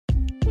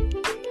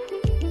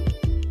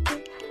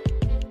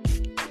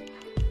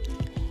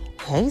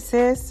Hey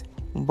sis,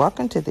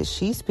 welcome to the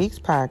She Speaks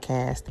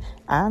podcast.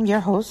 I'm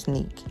your host,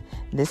 Neek.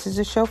 This is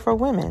a show for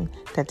women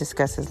that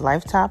discusses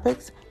life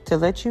topics to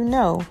let you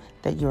know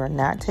that you are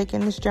not taking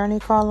this journey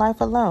called life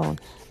alone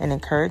and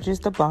encourages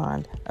the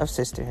bond of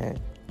sisterhood.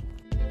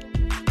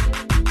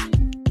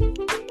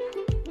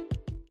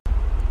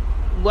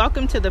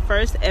 Welcome to the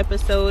first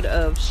episode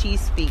of She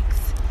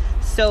Speaks.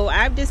 So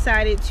I've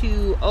decided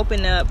to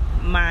open up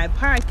my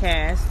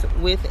podcast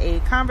with a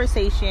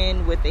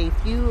conversation with a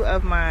few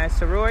of my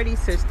sorority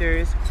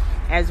sisters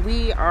as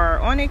we are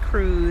on a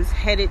cruise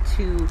headed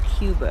to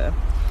Cuba.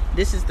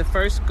 This is the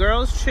first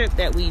girls trip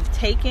that we've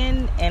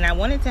taken, and I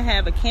wanted to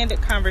have a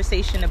candid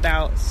conversation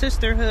about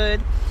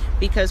sisterhood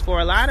because for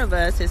a lot of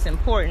us it's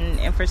important,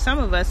 and for some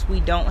of us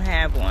we don't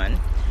have one.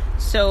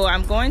 So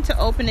I'm going to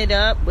open it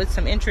up with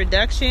some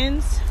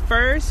introductions.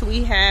 First,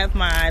 we have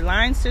my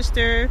line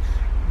sister,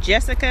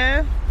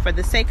 Jessica. For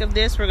the sake of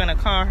this, we're going to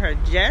call her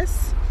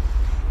Jess.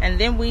 And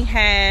then we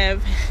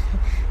have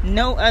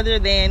no other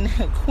than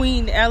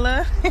Queen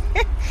Ella.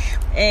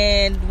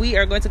 And we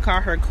are going to call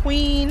her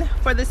Queen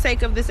for the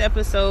sake of this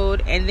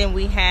episode. And then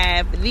we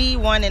have the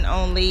one and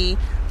only,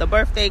 the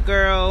birthday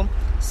girl,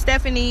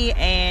 Stephanie.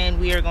 And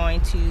we are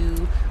going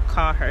to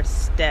call her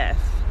Steph.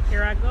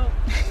 Here I go.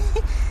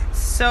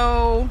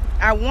 So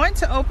I want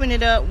to open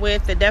it up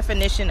with the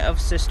definition of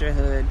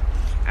sisterhood.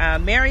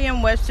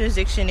 Merriam-Webster's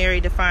dictionary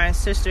defines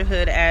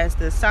sisterhood as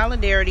the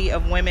solidarity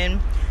of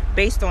women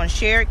based on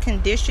shared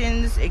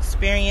conditions,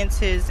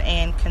 experiences,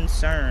 and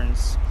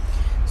concerns.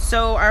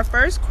 So our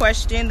first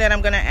question that I'm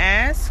going to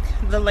ask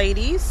the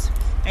ladies,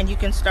 and you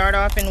can start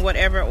off in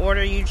whatever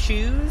order you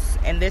choose,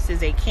 and this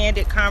is a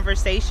candid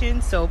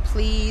conversation, so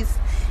please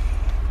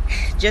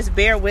just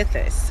bear with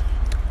us.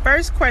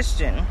 First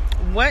question,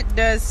 what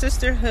does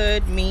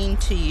sisterhood mean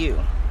to you?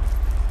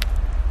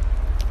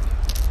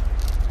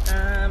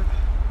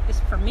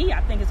 For me,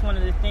 I think it's one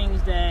of the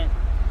things that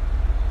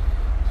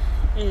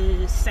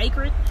is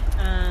sacred.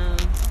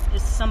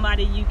 It's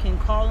somebody you can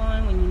call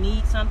on when you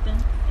need something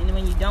and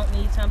when you don't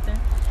need something.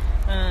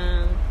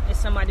 It's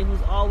somebody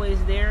who's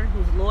always there,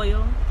 who's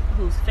loyal,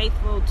 who's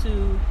faithful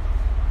to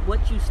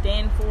what you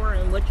stand for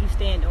and what you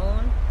stand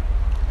on.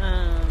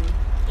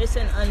 It's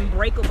an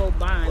unbreakable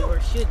bond, or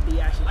should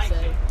be, I should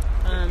say,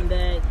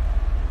 that,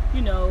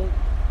 you know,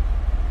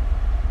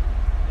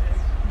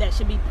 that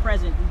should be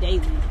present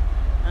daily.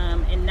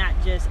 And not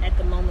just at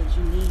the moment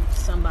you need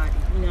somebody,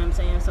 you know what I'm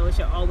saying? So it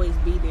should always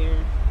be there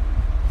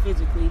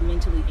physically,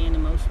 mentally, and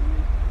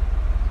emotionally.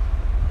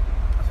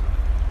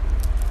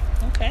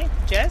 Okay,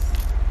 Jess?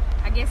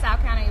 I guess I'll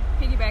kind of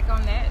piggyback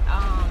on that.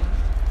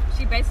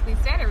 She basically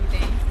said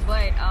everything,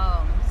 but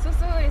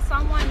sisterhood is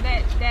someone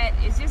that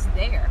is just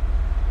there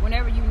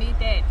whenever you need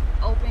that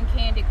open,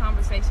 candid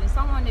conversation,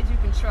 someone that you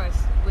can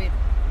trust with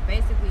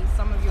basically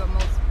some of your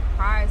most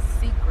prized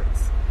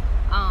secrets,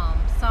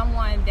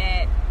 someone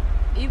that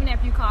even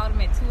if you call them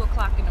at 2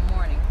 o'clock in the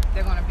morning,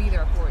 they're going to be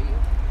there for you.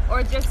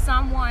 Or just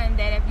someone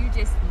that if you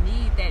just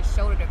need that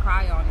shoulder to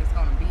cry on, is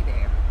going to be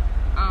there.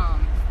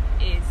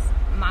 Is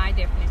my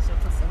definition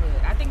of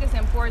sisterhood. I think it's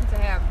important to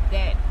have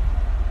that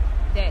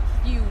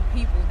few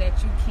people that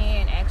you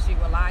can actually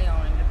rely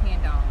on and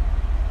depend on.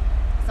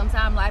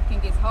 Sometimes life can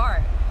get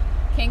hard,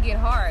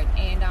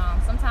 and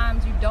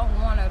sometimes you don't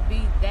want to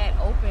be that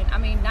open. I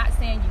mean, not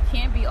saying you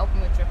can't be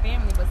open with your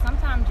family, but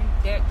sometimes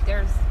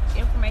there's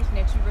information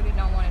that you really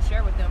don't want to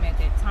share with them at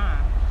that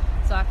time.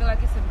 So I feel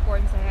like it's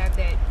important to have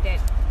that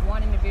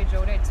one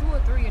individual, that 2 or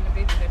 3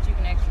 individuals that you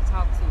can actually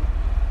talk to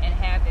and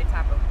have that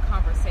type of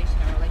conversation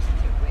and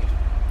relationship with.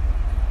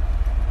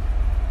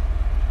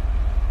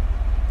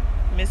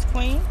 Miss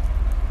Queen?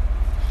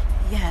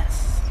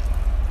 Yes.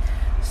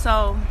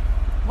 So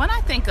when I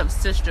think of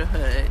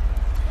sisterhood,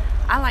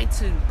 I like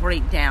to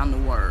break down the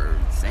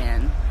words,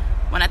 and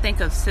when I think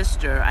of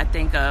sister, I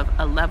think of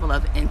a level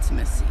of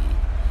intimacy.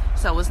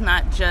 So it's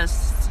not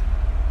just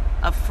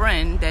a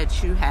friend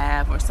that you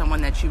have or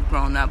someone that you've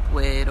grown up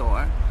with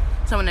or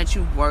someone that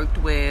you've worked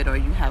with or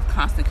you have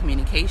constant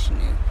communication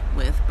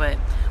with, but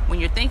when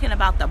you're thinking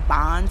about the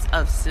bonds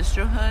of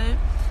sisterhood,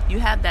 you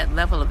have that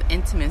level of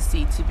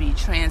intimacy to be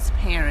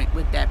transparent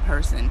with that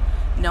person,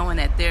 knowing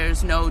that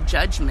there's no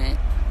judgment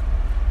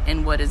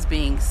in what is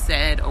being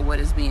said or what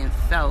is being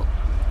felt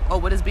or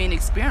what is being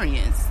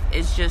experienced.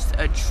 It's just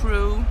a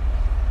true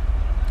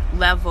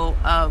level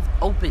of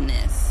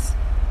openness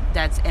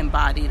that's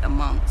embodied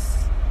amongst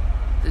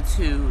the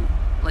two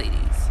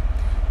ladies.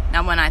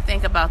 Now, when I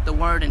think about the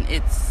word in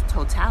its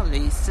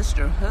totality,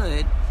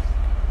 sisterhood,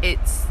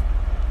 it's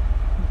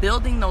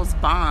building those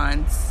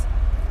bonds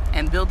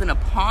and building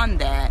upon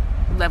that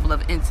level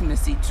of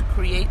intimacy to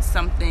create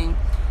something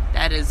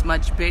that is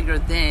much bigger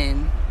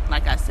than,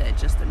 like I said,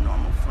 just a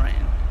normal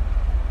friend.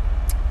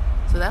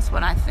 So that's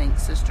what I think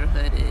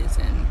sisterhood is,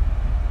 and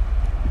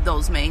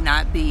those may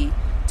not be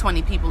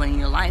 20 people in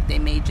your life. They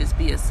may just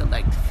be a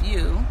select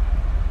few,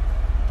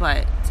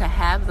 but to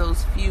have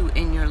those few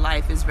in your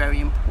life is very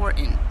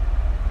important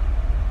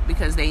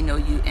because they know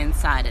you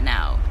inside and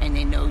out, and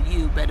they know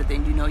you better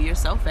than you know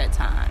yourself at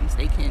times.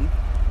 They can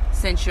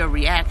sense your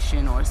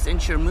reaction or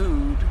sense your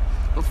mood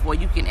before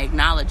you can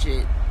acknowledge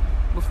it,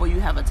 before you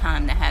have a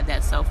time to have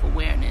that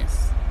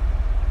self-awareness.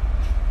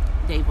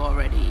 They've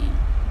already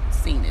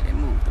seen it and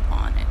moved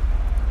upon it.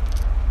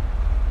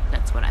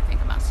 That's what I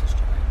think about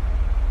sisterhood.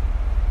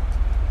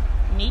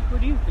 Neek,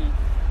 what do you think?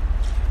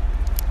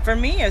 For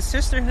me, a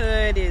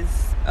sisterhood is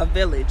a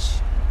village,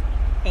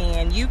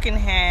 and you can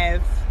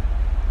have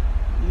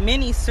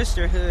many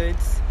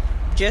sisterhoods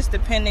just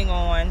depending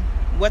on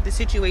what the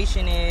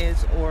situation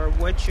is or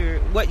what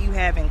you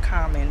have in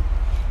common.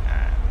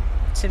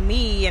 To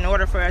me, in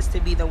order for us to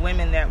be the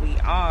women that we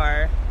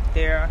are,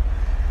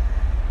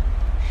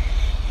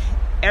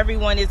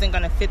 everyone isn't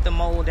going to fit the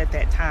mold at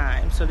that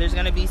time. So there's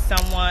going to be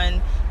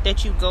someone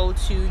that you go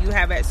to. You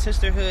have that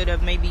sisterhood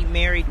of maybe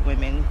married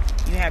women.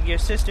 You have your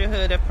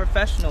sisterhood of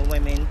professional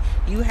women.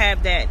 You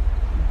have that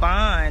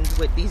bond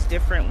with these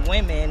different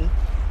women,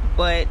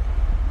 but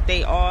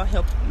they all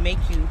help make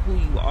you who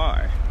you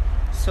are.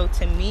 So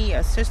to me,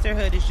 a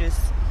sisterhood is just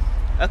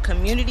a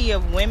community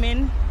of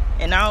women,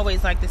 and I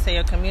always like to say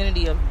a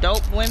community of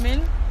dope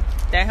women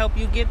that help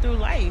you get through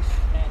life.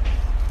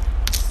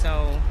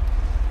 So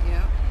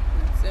yeah,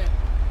 that's it.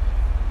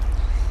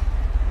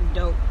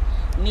 Dope.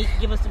 Neek,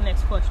 give us the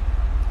next question.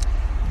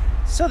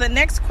 So the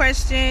next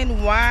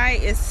question, why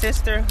is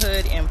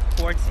sisterhood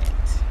important?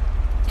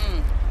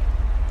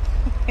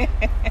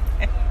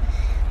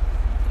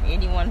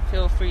 Anyone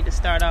feel free to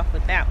start off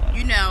with that one.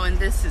 And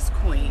this is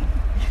Queen.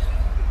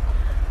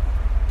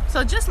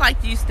 So just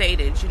like you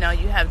stated, you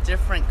have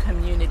different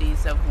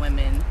communities of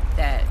women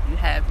that you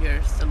have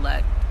your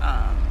select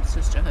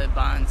sisterhood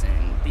bonds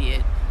in, be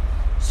it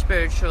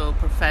spiritual,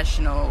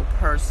 professional,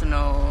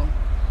 personal,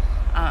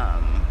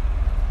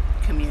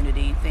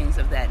 community, things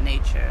of that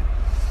nature.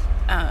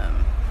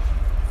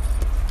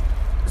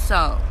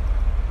 So,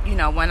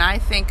 when I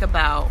think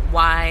about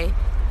why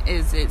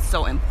is it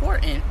so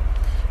important,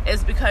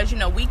 is because,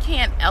 we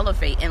can't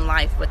elevate in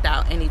life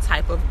without any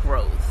type of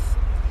growth.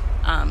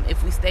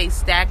 If we stay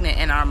stagnant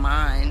in our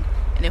mind,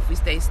 and if we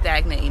stay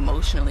stagnant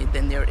emotionally,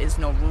 then there is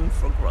no room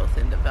for growth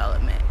and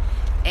development.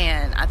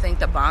 And I think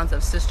the bonds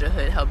of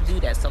sisterhood help do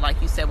that. So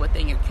like you said,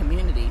 within your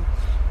community,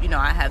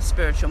 I have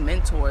spiritual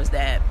mentors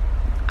that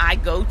I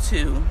go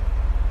to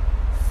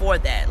for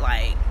that.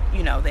 Like,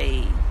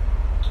 they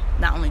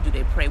not only do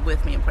they pray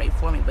with me and pray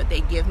for me, but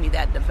they give me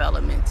that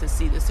development to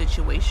see the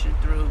situation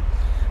through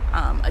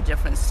a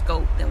different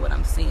scope than what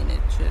I'm seeing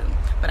it to.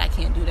 But I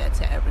can't do that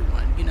to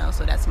everyone,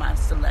 so that's my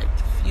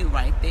select few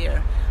right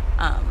there.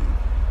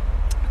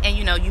 And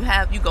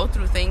you go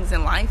through things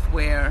in life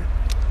where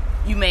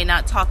you may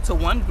not talk to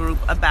one group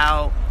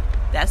about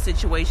that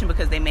situation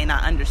because they may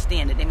not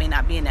understand it. They may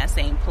not be in that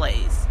same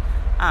place.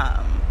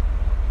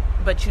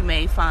 But you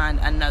may find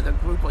another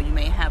group, or you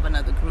may have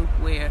another group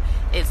where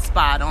it's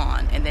spot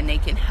on, and then they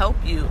can help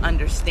you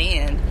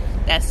understand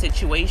that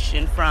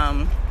situation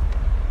from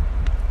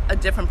a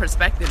different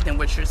perspective than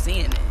what you're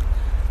seeing it.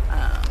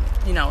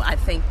 I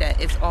think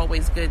that it's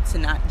always good to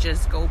not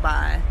just go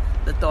by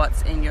the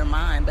thoughts in your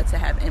mind, but to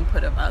have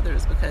input of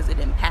others, because it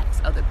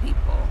impacts other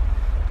people.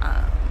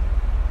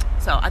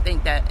 So I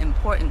think that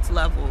importance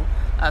level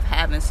of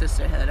having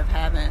sisterhood, of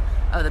having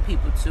other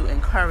people to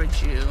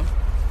encourage you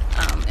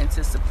and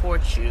to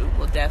support you,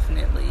 will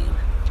definitely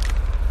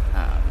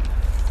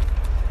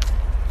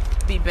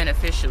be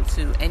beneficial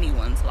to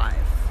anyone's life,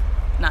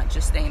 not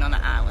just staying on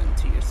an island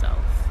to yourself.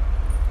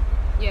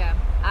 Yeah,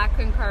 I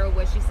concur with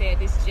what she said.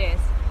 This Jess,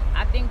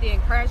 I think the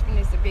encouragement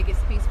is the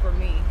biggest piece for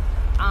me,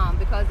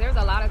 because there's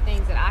a lot of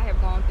things that I have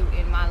gone through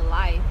in my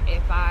life.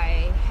 If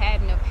I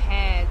hadn't have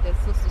had the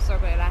sister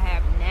circle that I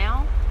have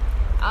now,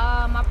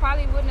 I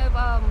probably wouldn't have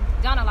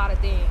done a lot of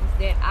things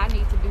that I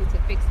need to do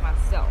to fix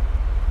myself.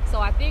 So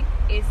I think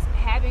it's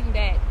having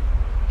that.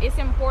 It's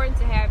important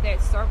to have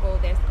that circle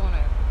that's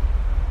gonna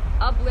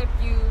uplift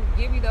you,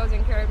 give you those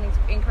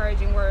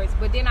encouraging words.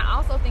 But then I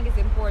also think it's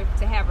important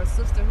to have a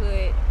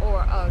sisterhood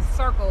or a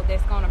circle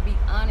that's going to be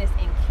honest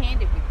and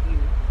candid with you.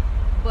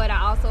 But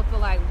I also feel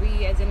like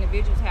we as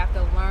individuals have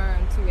to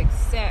learn to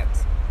accept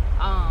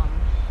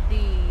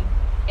the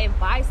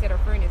advice that a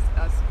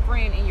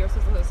friend in your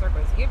sisterhood circle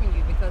is giving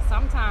you, because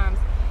sometimes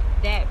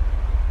that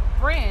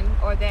friend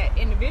or that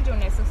individual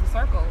in that sister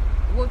circle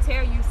will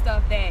tell you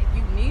stuff that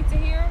you need to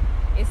hear.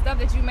 It's stuff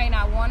that you may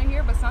not want to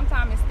hear, but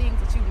sometimes it's things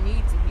that you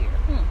need to hear.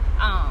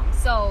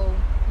 So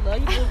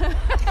love you.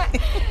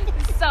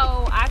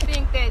 So I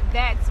think that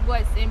that's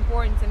what's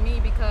important to me,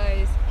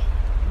 because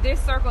this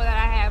circle that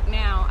I have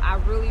now, I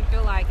really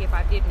feel like if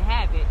I didn't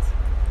have it,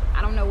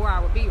 I don't know where I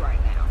would be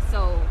right now.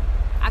 So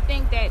I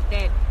think that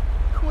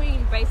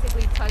Queen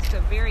basically touched a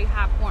very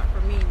high point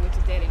for me, which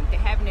is that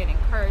having that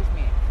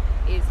encouragement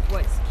is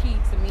what's key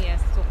to me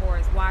as far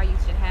as why you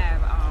should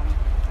have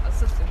a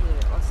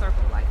sisterhood or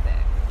circle like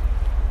that.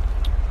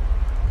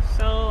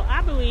 So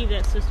I believe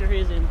that sisterhood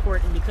is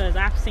important because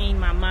I've seen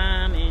my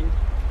mom and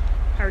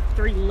her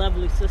three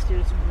lovely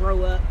sisters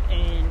grow up,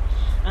 and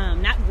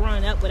not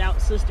growing up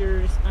without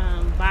sisters,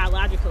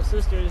 biological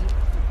sisters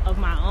of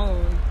my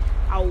own.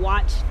 I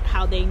watched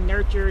how they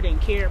nurtured and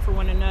cared for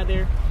one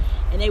another,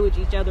 and they were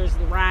each other's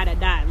ride or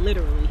die,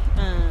 literally.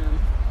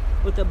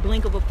 With the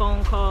blink of a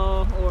phone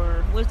call,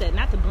 or what's that?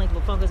 Not the blink of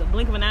a phone, because a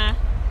blink of an eye,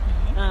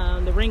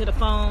 the ring of the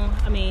phone.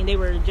 I mean, they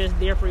were just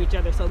there for each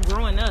other. So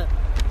growing up,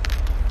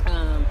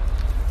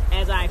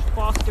 as I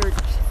fostered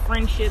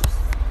friendships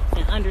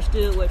and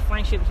understood what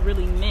friendships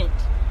really meant,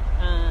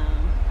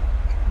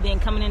 then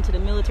coming into the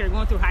military,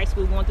 going through high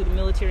school, going through the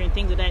military and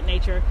things of that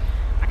nature,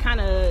 I kind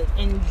of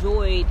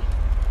enjoyed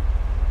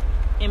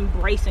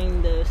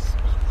embracing this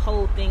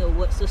whole thing of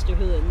what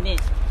sisterhood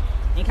meant.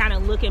 And kind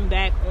of looking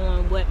back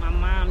on what my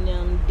mom and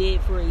them did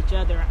for each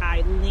other,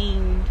 I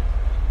leaned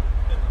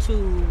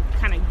to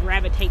kind of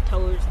gravitate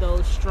towards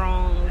those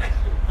strong,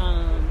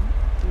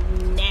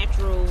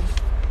 natural,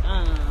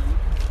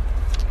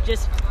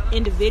 just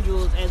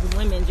individuals as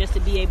women, just to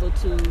be able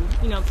to,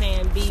 you know what I'm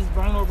saying, be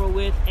vulnerable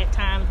with at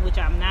times, which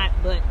I'm not.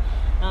 But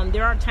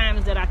there are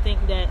times that I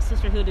think that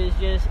sisterhood is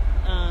just,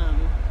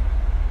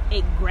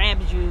 it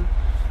grabs you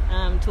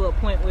to a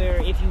point where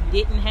if you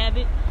didn't have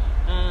it,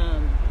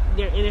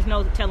 there's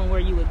no telling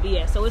where you would be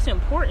at. So it's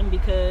important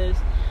because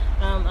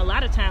a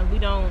lot of times we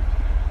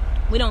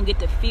don't get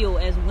to feel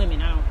as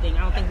women. I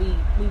don't think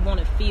we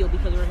want to feel,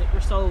 because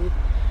we're so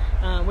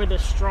we're the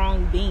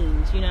strong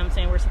beings, you know what I'm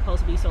saying? We're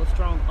supposed to be so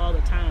strong all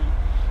the time,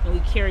 and we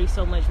carry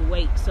so much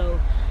weight. So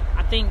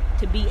I think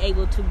to be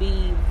able to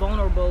be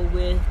vulnerable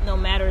with no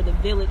matter the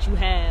village you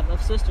have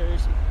of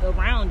sisters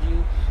around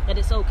you, that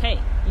it's okay,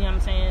 you know what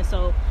I'm saying?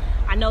 So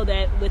I know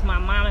that with my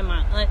mom and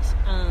my aunts,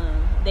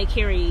 they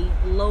carry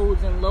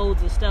loads and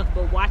loads of stuff,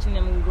 but watching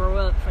them grow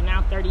up for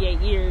now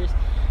 38 years,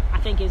 I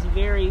think it's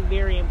very,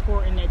 very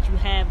important that you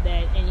have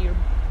that, and you're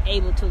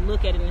able to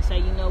look at it and say,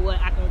 you know what,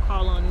 I can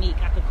call on Neek,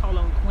 I can call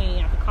on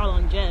Queen, I can call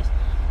on Jess,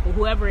 or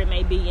whoever it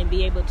may be, and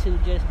be able to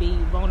just be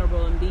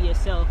vulnerable and be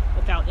yourself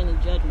without any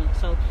judgment.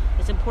 So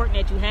it's important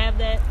that you have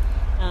that,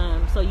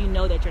 so you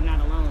know that you're not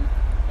alone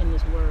in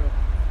this world.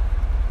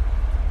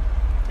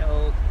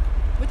 So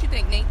What you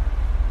think, Neek?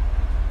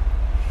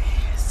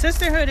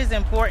 sisterhood is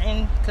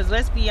important because,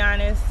 let's be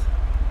honest,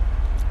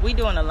 we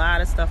doing a lot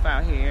of stuff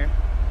out here.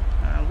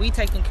 We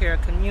taking care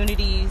of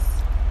communities,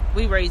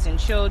 we raising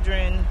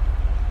children,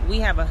 we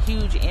have a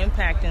huge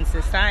impact in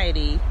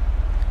society.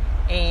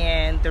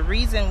 And the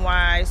reason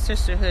why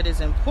sisterhood is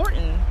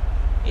important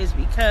is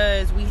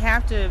because we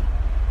have to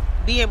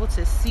be able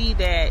to see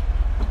that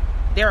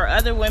there are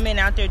other women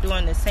out there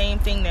doing the same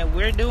thing that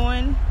we're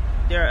doing.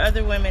 There are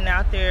other women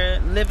out there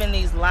living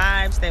these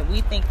lives that we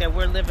think that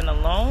we're living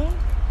alone.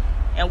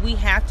 And we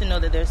have to know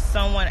that there's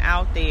someone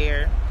out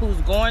there who's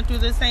going through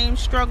the same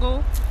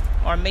struggle,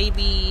 or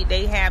maybe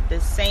they have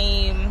the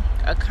same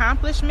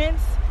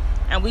accomplishments,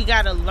 and we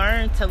got to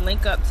learn to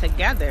link up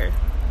together.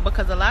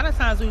 Because a lot of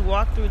times we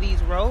walk through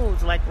these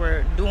roads like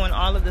we're doing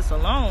all of this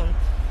alone,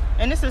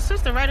 and it's a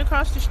sister right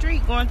across the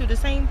street going through the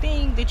same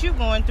thing that you're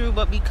going through.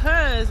 But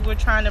because we're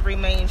trying to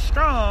remain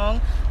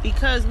strong,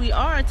 because we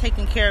are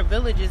taking care of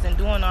villages and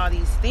doing all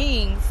these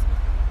things,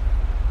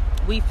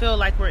 we feel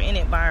like we're in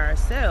it by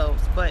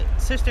ourselves. But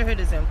sisterhood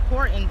is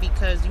important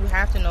because you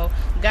have to know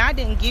God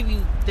didn't give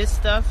you this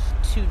stuff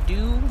to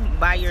do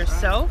by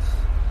yourself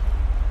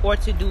or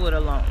to do it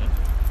alone.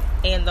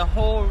 And the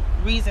whole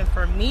reason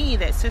for me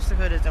that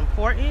sisterhood is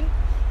important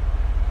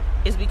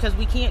is because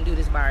we can't do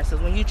this by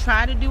ourselves. When you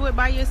try to do it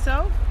by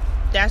yourself,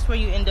 that's where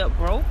you end up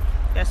broke.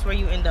 That's where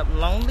you end up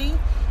lonely.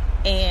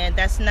 And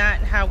that's not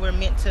how we're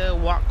meant to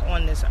walk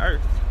on this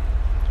earth.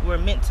 We're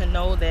meant to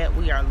know that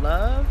we are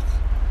loved,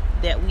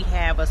 that we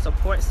have a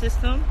support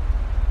system,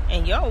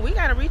 and we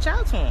got to reach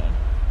out to them.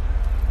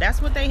 That's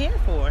what they're here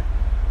for.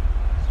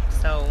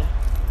 So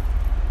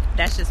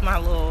that's just my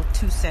little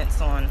 2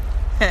 cents on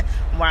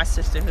why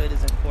sisterhood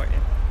is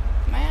important.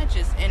 May I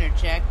just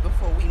interject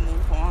before we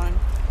move on?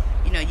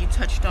 You know, you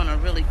touched on a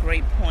really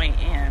great point,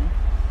 and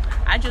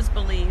I just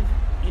believe,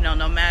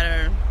 no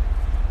matter,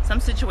 some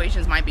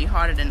situations might be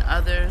harder than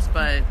others,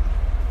 and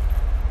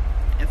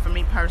for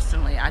me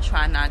personally, I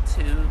try not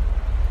to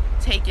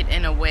take it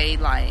in a way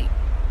like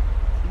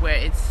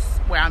where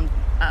I'm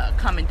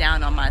coming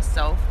down on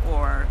myself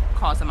or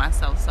causing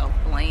myself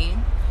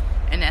self-blame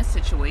in that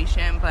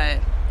situation. But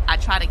I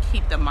try to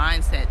keep the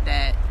mindset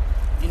that,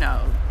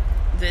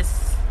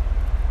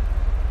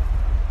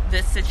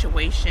 this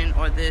situation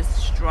or this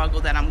struggle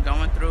that I'm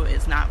going through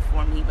is not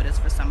for me, but it's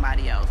for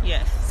somebody else.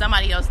 Yes.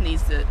 Somebody else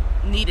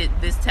needed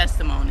this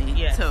testimony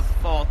to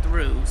fall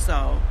through.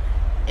 So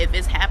if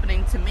it's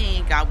happening to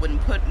me, God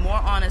wouldn't put more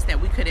on us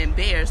that we couldn't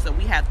bear. So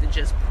we have to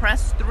just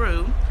press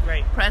through,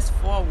 press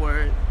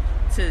forward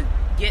to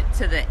get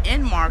to the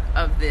end mark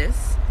of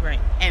this,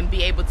 and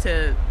be able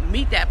to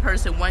meet that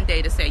person one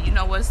day to say, you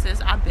know what, sis,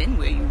 I've been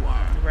where you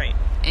are,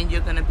 and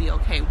you're gonna be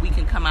okay. We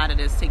can come out of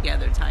this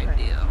together, type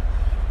deal.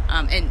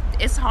 And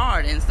it's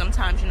hard, and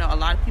sometimes a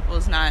lot of people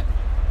is not,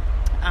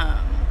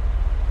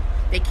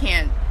 they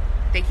can't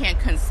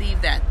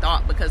conceive that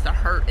thought because the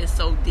hurt is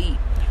so deep.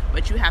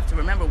 But you have to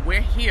remember,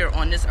 we're here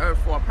on this earth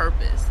for a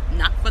purpose.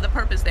 Not for the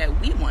purpose that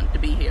we want to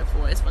be here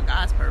for. It's for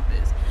God's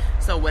purpose.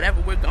 So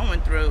whatever we're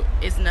going through,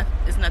 it's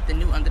nothing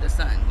new under the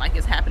sun. Like,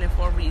 it's happening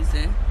for a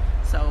reason.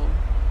 So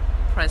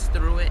press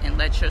through it and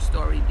let your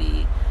story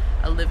be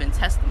a living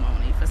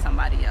testimony for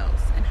somebody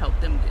else and help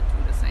them get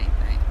through the same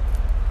thing.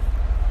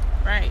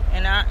 Right.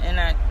 And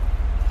I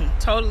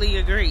totally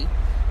agree.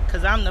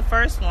 Because I'm the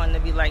first one to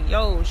be like,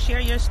 yo, share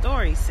your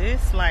story,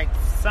 sis. Like,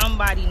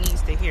 somebody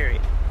needs to hear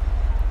it.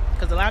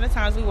 Because a lot of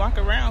times we walk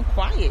around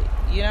quiet.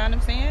 You know what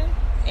I'm saying?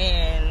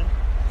 And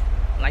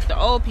like the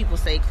old people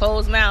say,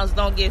 closed mouths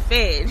don't get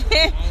fed. I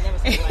ain't never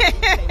said like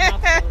you say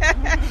mouth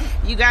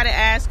closed. You got to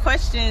ask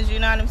questions, you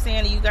know what I'm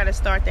saying? You got to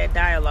start that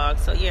dialogue.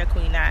 So yeah,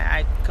 Queen,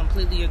 I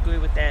completely agree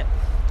with that.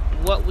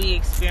 What we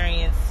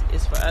experience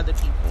is for other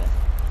people.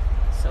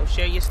 So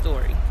share your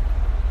story.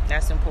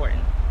 That's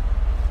important.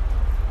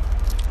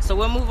 So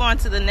we'll move on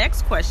to the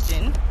next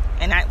question.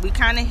 And we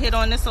kind of hit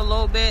on this a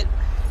little bit.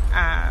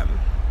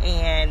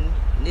 And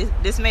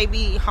this may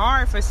be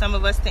hard for some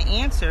of us to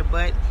answer,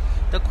 but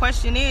the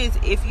question is,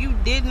 if you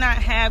did not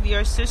have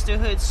your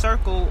sisterhood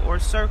circle or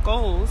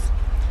circles,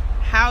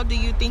 how do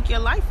you think your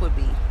life would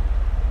be?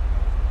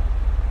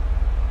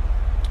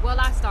 Well,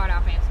 I start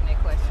off answering that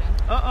question.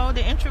 Uh-oh,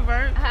 the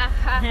introvert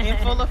in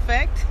full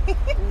effect.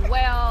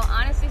 Well,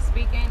 honestly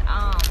speaking,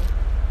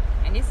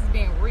 and this is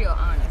being real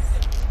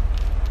honest,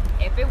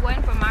 if it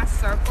wasn't for my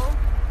circle,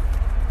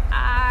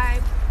 I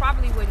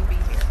probably wouldn't be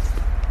here.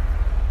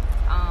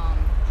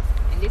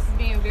 And this is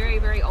being very,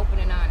 very open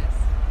and honest.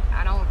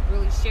 I don't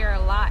really share a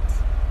lot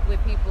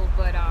with people,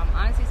 but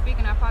honestly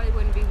speaking, I probably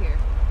wouldn't be here.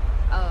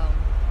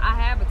 I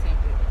have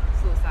attempted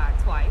suicide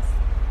twice,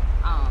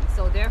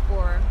 so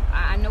therefore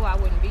I know I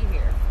wouldn't be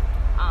here.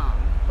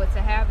 But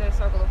to have that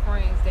circle of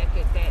friends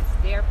that's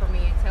there for me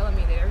and telling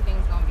me that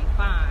everything's gonna be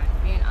fine,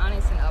 being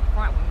honest and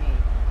upfront with me,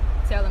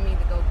 telling me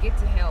to go get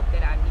the help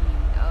that I need,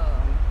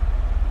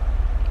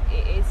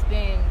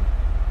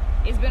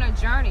 it's been a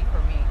journey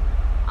for me.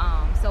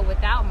 So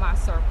without my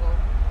circle,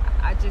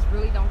 I just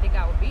really don't think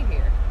I would be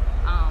here.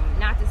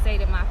 Not to say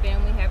that my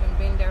family haven't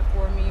been there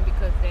for me,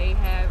 because they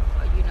have,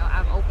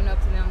 I've opened up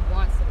to them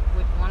once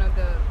with one of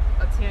the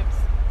attempts.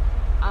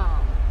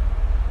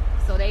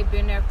 So they've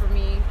been there for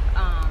me.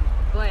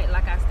 But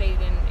like I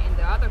stated in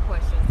the other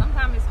question,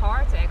 sometimes it's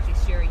hard to actually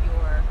share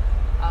your,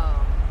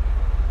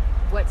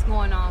 what's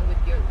going on with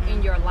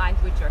in your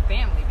life with your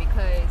family,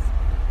 because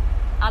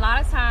a lot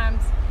of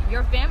times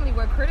your family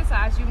will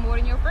criticize you more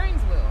than your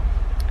friends will.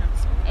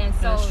 And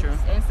so, That's true.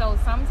 And so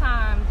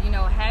sometimes,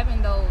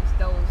 having those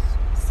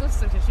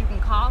sisters that you can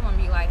call and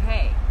be like,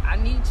 hey, I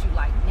need you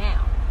like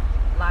now.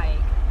 Like,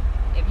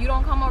 if you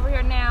don't come over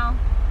here now,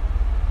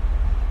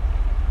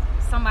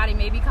 somebody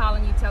may be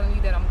calling you, telling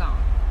you that I'm gone.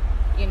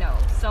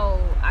 So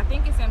I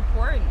think it's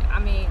important. I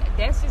mean,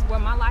 that's just where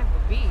my life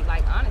would be,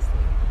 like,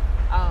 honestly.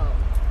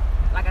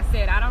 Like I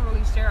said, I don't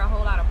really share a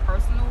whole lot of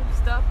personal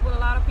stuff with a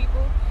lot of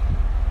people.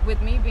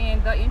 With me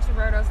being the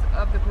introvert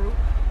of the group,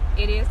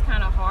 it is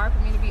kind of hard for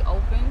me to be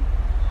open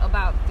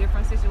about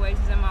different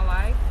situations in my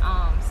life.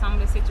 Some of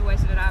the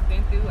situations that I've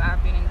been through,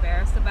 I've been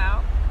embarrassed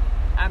about.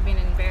 I've been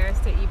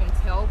embarrassed to even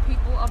tell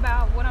people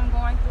about what I'm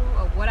going through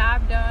or what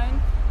I've done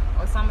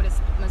or some of the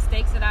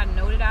mistakes that I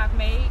know that I've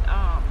made.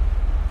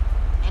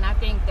 And I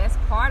think that's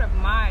part of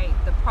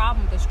the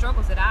problem, the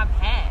struggles that I've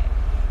had,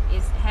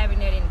 is having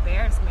that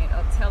embarrassment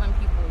of telling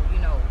people,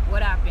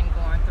 what I've been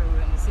going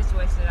through and the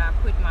situations that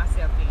I've put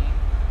myself in.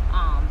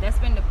 That's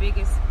been the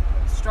biggest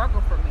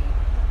struggle for me.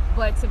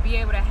 But to be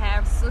able to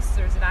have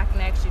sisters that I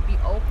can actually be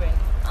open,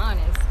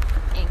 honest,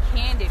 and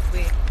candid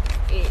with,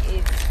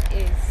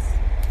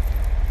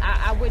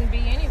 I wouldn't be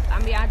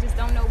I just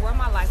don't know where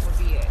my life would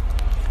be at.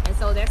 And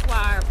so that's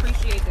why I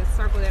appreciate the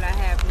circle that I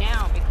have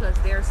now, because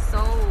they're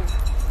so,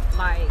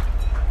 like,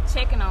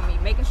 checking on me,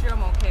 making sure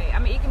I'm okay. I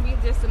mean, it can be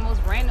just the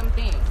most random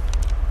thing.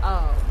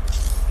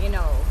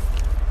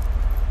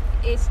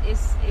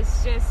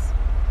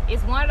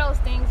 It's one of those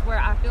things where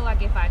I feel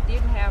like if I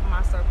didn't have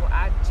my circle,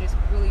 I just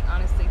really,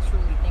 honestly,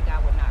 truly think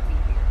I would not be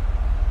here.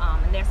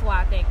 And that's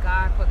why I thank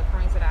God for the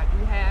friends that I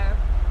do have,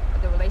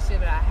 the relationship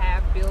that I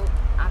have built.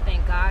 I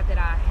thank God that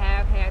I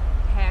have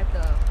had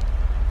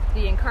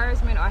the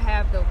encouragement or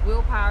have the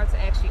willpower to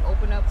actually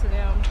open up to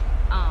them.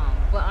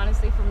 But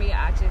honestly, for me,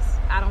 I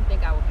don't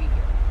think I would be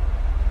here.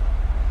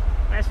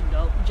 That's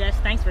dope. Jess,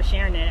 thanks for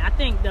sharing that. I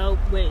think, though,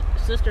 with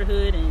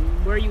sisterhood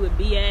and where you would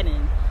be at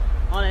and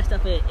all that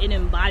stuff, it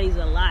embodies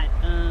a lot.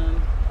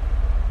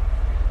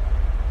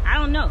 I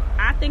don't know.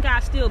 I think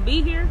I'd still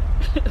be here,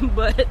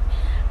 but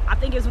I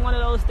think it's one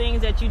of those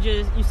things that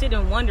you sit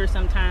and wonder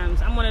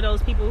sometimes. I'm one of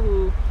those people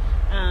who,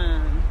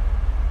 I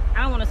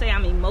don't want to say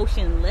I'm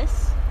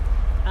emotionless.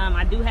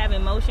 I do have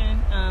emotion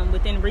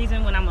within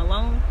reason when I'm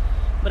alone,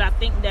 but I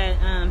think that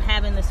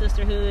having the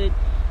sisterhood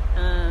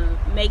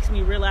makes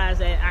me realize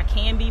that I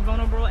can be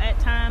vulnerable at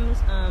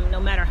times, no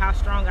matter how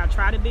strong I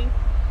try to be.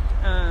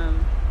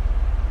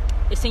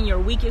 It's in your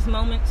weakest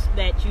moments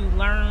that you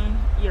learn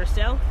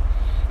yourself,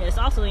 and it's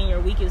also in your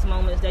weakest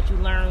moments that you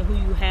learn who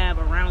you have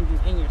around you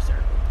in your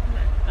circle.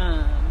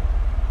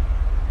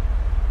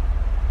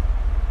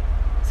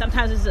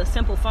 Sometimes it's a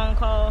simple phone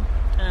call.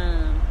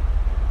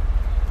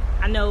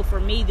 I know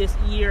for me this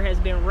year has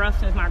been rough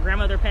since my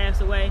grandmother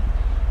passed away.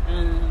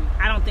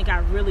 I don't think I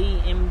really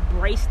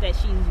embraced that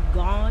she's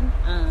gone.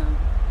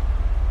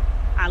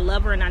 I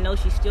love her and I know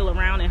she's still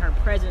around and her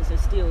presence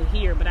is still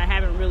here, but I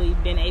haven't really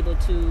been able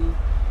to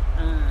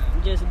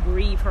just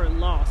grieve her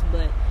loss.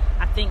 But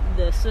I think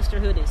the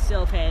sisterhood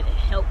itself had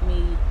helped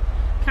me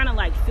kind of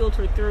like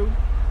filter through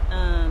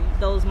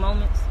those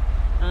moments.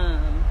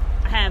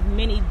 I have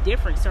many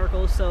different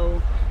circles,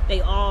 so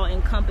they all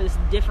encompass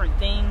different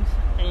things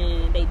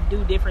and they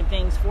do different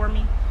things for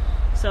me.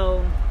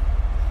 So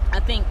I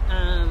think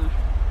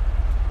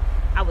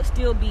I would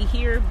still be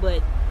here,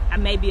 but I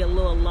may be a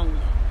little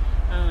lonely.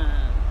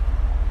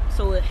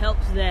 So it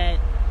helps that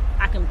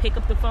I can pick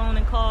up the phone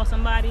and call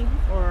somebody,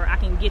 or I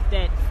can get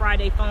that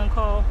Friday phone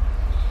call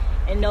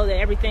and know that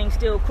everything's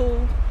still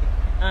cool.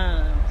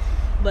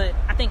 But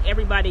I think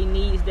everybody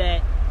needs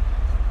the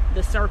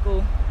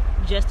circle,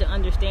 just to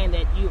understand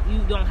that you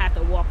don't have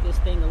to walk this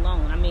thing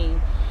alone. I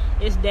mean,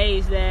 it's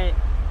days that,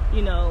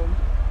 you know,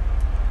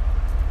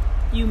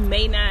 you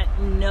may not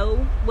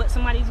know what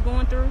somebody's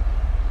going through,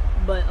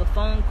 but a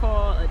phone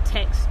call, a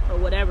text, or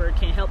whatever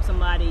can help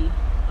somebody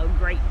a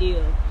great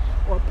deal,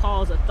 or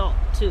pause a thought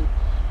too.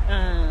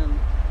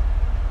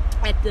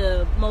 At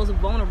the most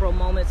vulnerable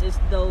moments, it's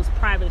those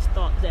private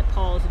thoughts that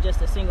pause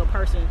just a single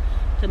person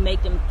to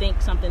make them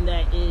think something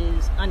that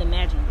is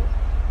unimaginable.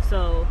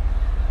 So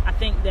I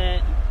think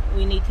that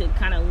we need to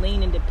kind of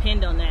lean and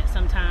depend on that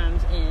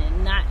sometimes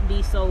and not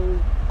be so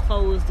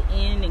closed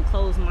in and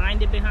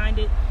closed-minded behind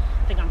it.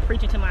 I think I'm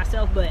preaching to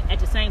myself, but at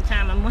the same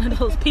time, I'm one of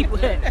those people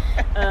that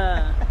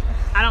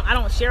I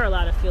don't share a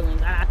lot of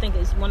feelings. I think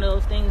it's one of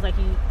those things like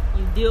you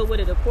deal with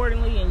it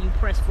accordingly and you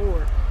press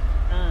forward.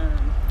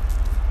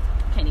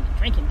 Can't even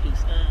drink in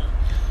peace.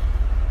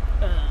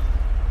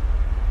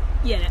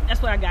 Yeah,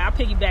 that's what I got. I'll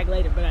piggyback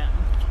later, but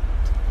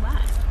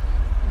why?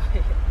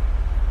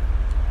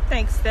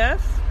 Thanks,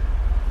 Steph.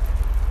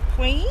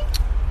 Queen?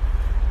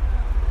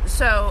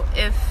 So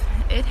if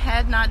it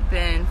had not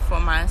been for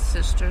my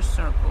sister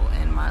circle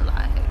in my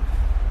life,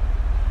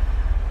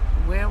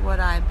 where would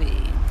I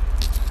be?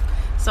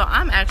 So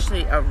I'm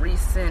actually a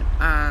recent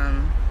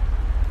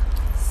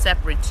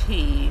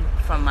separatee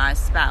from my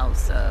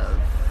spouse of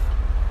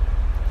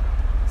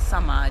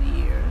some odd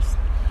years.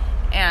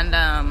 And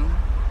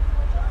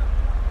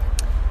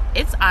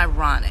it's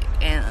ironic.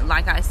 And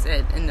like I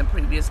said in the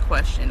previous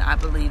question, I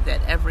believe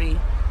that every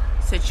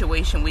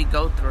situation we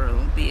go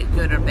through, be it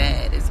good or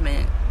bad, is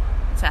meant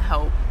to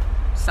help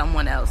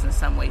someone else in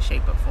some way,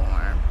 shape, or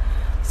form.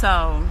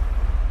 So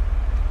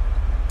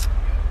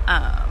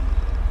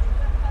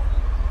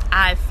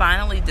I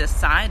finally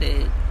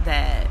decided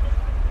that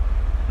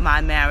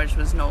my marriage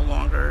was no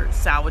longer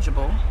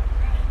salvageable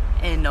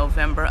in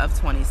November of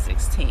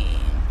 2016.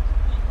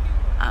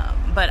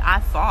 But I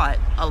fought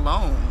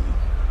alone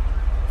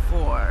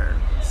for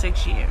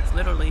 6 years.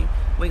 Literally,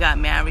 we got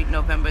married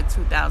November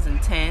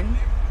 2010.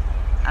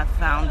 I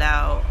found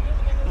out,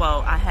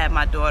 well, I had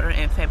my daughter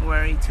in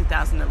February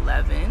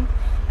 2011,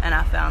 and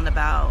I found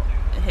about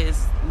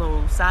his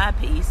little side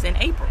piece in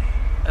April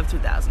of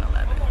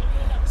 2011.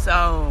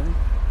 So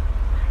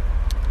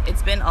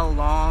it's been a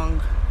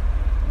long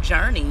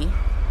journey,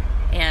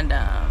 and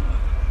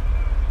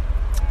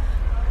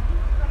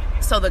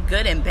so the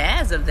good and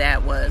bads of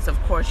that was, of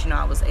course, you know,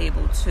 I was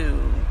able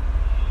to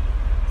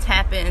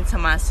tap into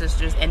my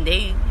sisters, and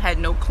they had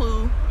no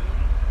clue,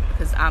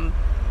 because I'm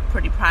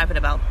pretty private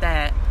about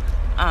that,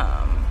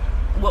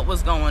 what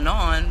was going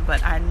on.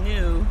 But I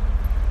knew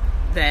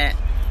that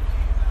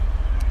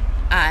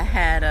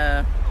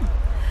I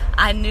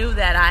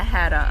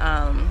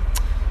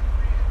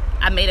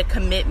made a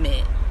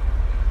commitment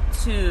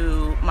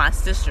to my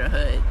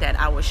sisterhood that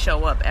I would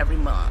show up every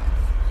month,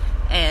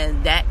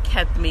 and that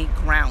kept me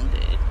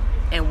grounded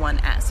in one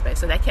aspect.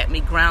 So that kept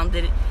me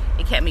grounded,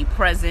 it kept me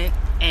present,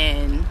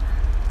 and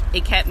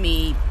it kept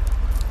me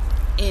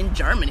in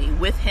Germany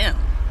with him.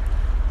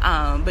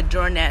 But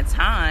during that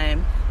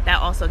time, that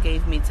also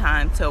gave me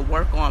time to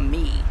work on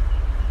me,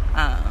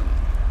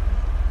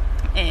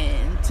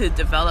 and to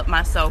develop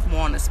myself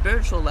more on a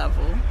spiritual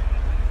level,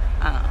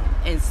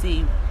 and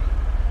see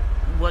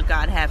what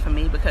God had for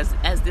me. Because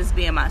as this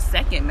being my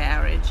second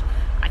marriage,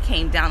 I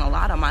came down a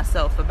lot on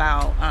myself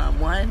about,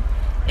 one,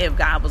 if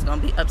God was going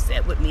to be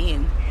upset with me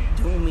and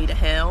doom me to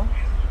hell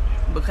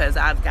because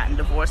I've gotten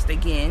divorced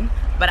again.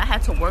 But I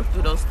had to work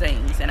through those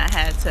things, and I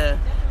had to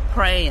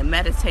pray and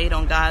meditate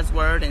on God's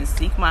word and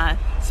seek my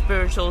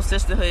spiritual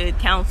sisterhood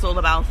counsel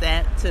about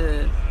that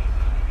to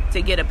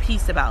get a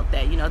peace about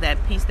that, you know, that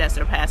peace that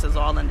surpasses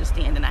all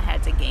understanding. I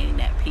had to gain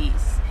that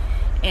peace.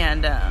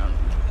 And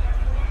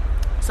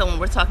so when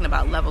we're talking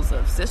about levels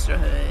of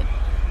sisterhood,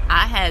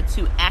 I had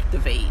to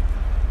activate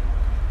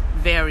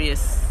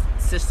various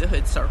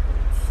sisterhood circles.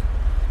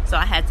 So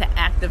I had to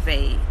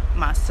activate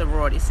my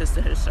sorority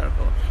sisterhood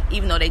circle.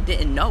 Even though they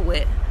didn't know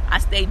it, I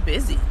stayed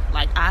busy.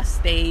 Like, I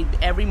stayed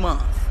every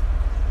month.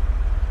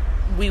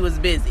 We was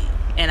busy,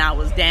 and I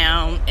was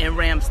down in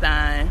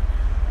Ramstein,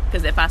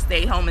 because if I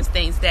stayed home and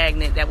stayed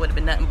stagnant, that would have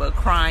been nothing but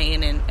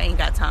crying, and I ain't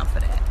got time for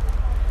that.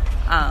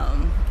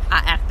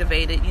 I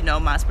activated, you know,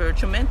 my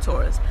spiritual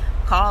mentors,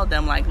 called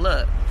them like,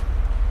 look,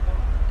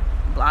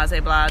 blah, blah,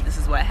 blah, this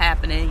is what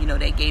happening. You know,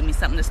 they gave me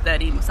something to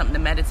study, something to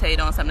meditate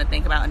on, something to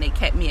think about, and they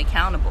kept me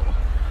accountable.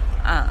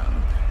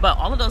 But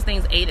all of those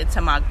things aided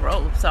to my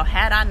growth. So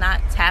had I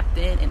not tapped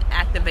in and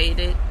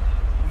activated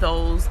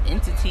those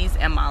entities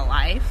in my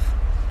life,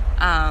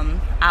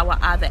 I would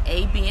either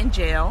A, be in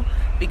jail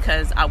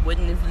because I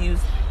wouldn't have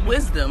used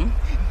wisdom.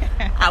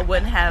 I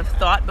wouldn't have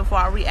thought before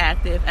I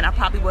reacted, and I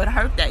probably would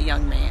have hurt that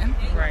young man.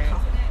 Right.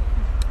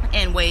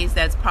 In ways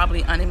that's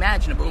probably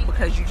unimaginable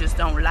because you just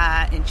don't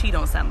lie and cheat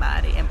on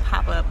somebody and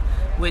pop up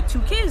with 2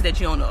 kids that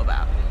you don't know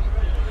about.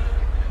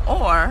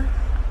 Or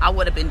I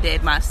would have been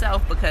dead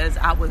myself because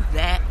I was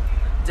that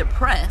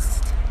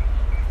depressed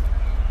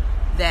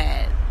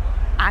that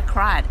I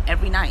cried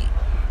every night,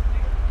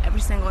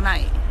 every single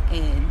night,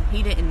 and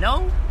he didn't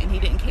know and he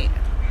didn't care.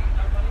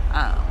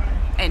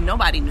 And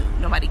nobody knew,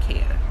 nobody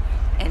cared.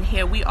 And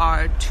here we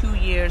are 2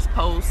 years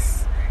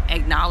post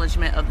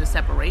acknowledgement of the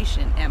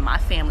separation, and my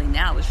family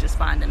now is just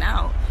finding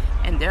out,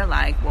 and they're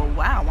like, well,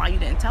 wow, why you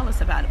didn't tell us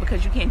about it?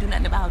 Because you can't do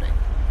nothing about it.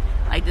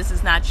 Like,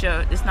 it's not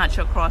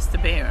your cross to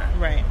bear.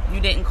 Right.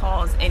 You didn't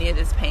cause any of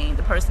this pain.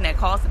 The person that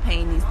caused the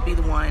pain needs to be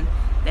the one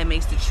that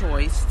makes the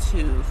choice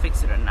to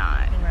fix it or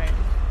not.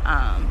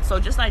 Right. So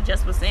just like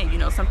Jess was saying, you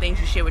know, some things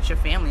you share with your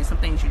family and some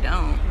things you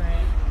don't.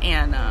 Right.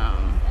 And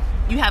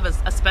you have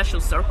a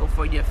special circle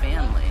for your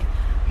family,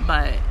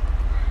 but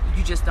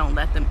you just don't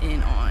let them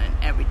in on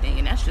everything,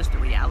 and that's just the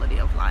reality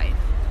of life.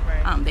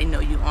 Right. They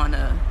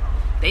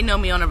know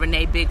me on a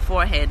Renee big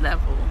forehead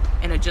level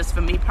and a just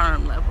for me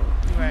perm level.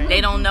 Right. They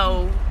don't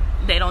know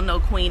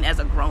Queen as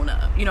a grown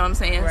up. You know what I'm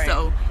saying? Right.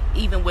 So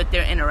even with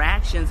their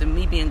interactions and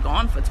me being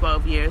gone for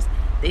 12 years,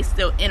 they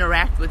still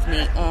interact with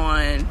me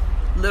on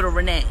little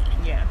Renee.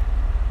 Yeah.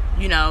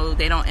 You know,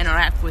 they don't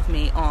interact with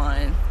me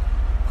on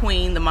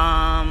Queen, the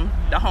mom,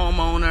 the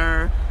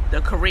homeowner,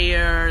 the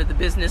career, the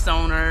business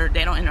owner.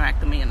 They don't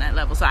interact with me on that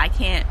level. So I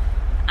can't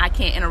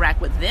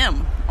interact with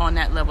them on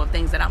that level of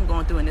things that I'm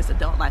going through in this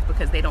adult life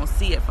because they don't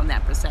see it from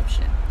that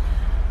perception.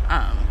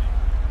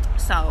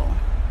 So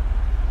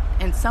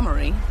in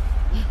summary,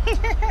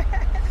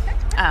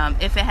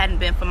 if it hadn't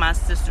been for my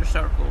sister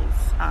circles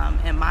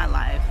in my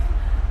life,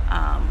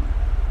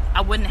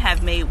 I wouldn't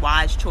have made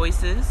wise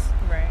choices.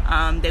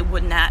 Right. They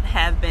would not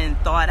have been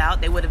thought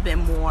out. They would have been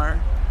more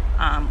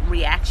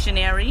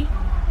reactionary,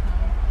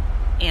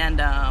 and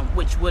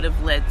which would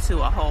have led to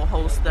a whole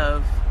host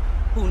of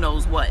who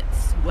knows what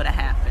would have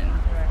happened.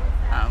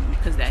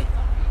 Because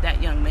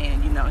that young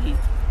man, you know, he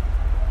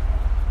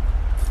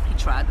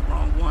tried the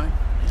wrong one.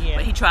 Yeah.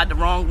 But he tried the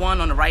wrong one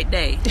on the right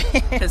day.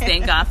 Because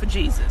thank God for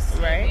Jesus.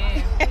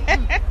 Right.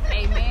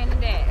 Amen to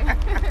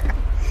that.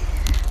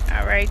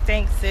 All right,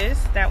 thanks,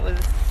 sis.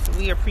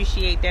 We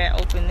appreciate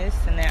that openness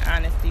and that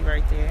honesty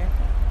right there.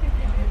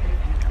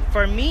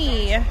 For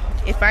me,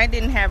 if I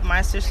didn't have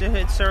my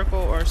sisterhood circle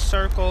or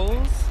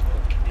circles,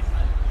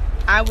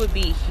 I would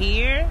be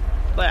here,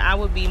 but I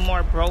would be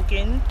more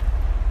broken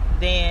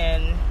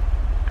than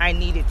I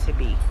needed to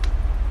be.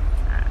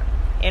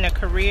 In a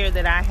career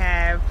that I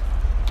have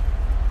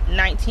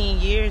 19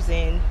 years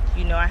in,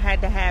 you know, I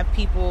had to have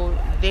people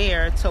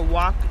there to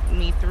walk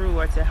me through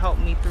or to help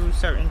me through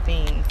certain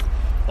things.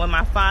 When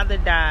my father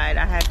died,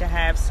 I had to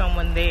have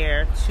someone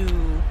there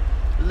to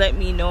let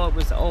me know it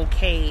was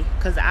okay,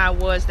 because I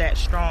was that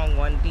strong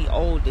one, the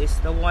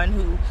oldest, the one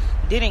who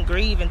didn't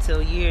grieve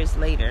until years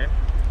later.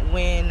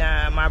 When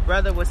my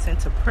brother was sent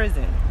to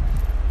prison,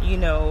 you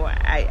know,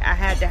 I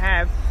had to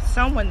have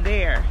someone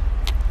there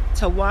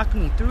to walk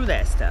me through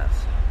that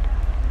stuff.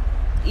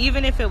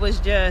 Even if it was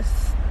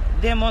just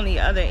them on the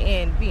other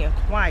end being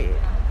quiet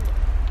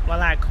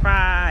while I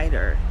cried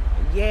or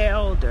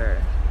yelled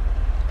or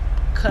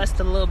cussed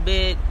a little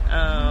bit,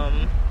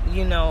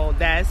 you know,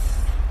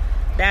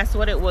 that's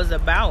what it was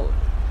about.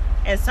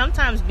 And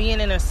sometimes being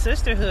in a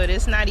sisterhood,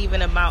 it's not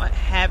even about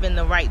having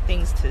the right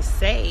things to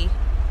say.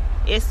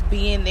 It's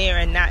being there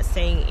and not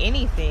saying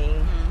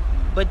anything,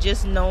 but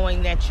just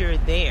knowing that you're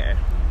there.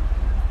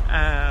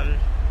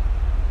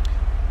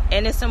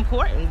 And it's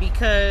important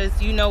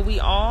because, you know, we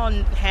all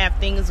have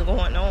things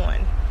going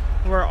on.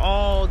 We're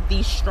all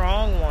these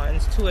strong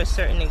ones to a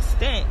certain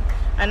extent.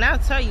 And I'll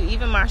tell you,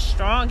 even my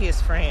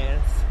strongest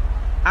friends,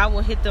 I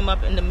will hit them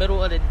up in the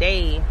middle of the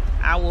day.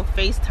 I will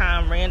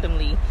FaceTime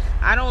randomly.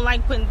 I don't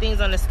like putting things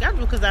on the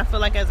schedule because I feel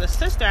like as a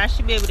sister, I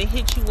should be able to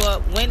hit you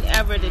up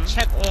whenever to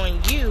check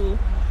on you,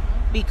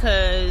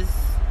 because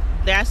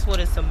that's what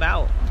it's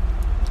about.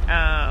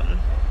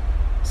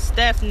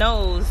 Steph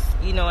knows,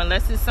 you know,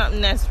 unless it's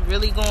something that's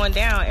really going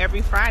down,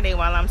 every Friday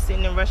while I'm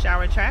sitting in rush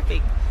hour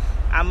traffic,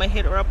 I'm going to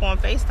hit her up on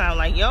FaceTime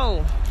like,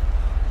 yo,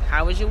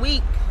 how was your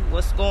week?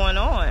 What's going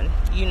on?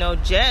 You know,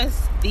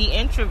 Jess, the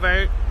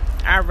introvert,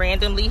 I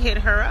randomly hit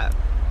her up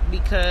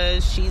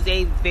because she's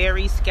a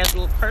very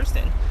scheduled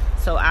person.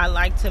 So I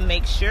like to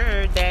make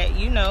sure that,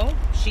 you know,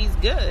 she's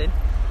good.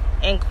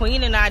 And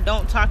Queen and I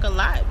don't talk a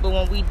lot, but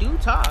when we do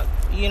talk,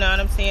 you know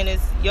what I'm saying,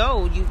 it's,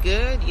 yo, you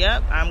good?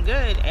 Yep, I'm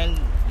good. And,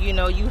 you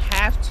know, you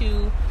have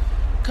to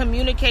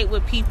communicate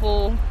with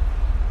people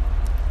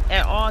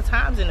at all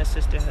times in a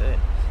sisterhood.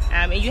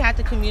 And you have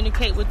to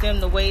communicate with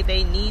them the way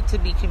they need to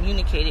be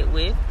communicated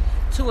with,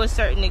 to a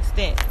certain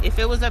extent. If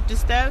it was up to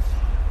Steph,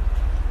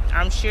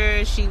 I'm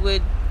sure she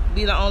would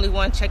be the only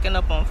one checking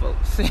up on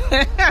folks.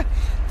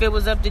 If it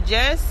was up to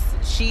Jess,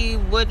 she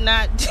would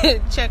not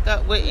check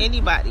up with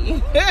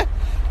anybody.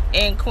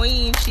 And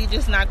Queen, she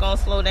just not gonna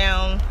slow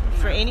down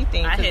for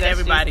anything. I hit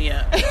everybody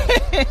up.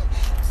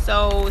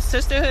 So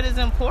sisterhood is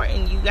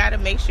important. You got to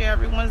make sure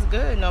everyone's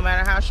good, no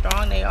matter how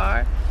strong they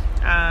are,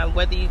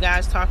 whether you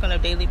guys talk on a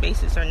daily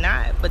basis or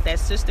not. But that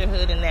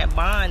sisterhood and that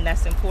bond,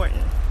 that's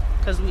important,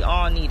 because we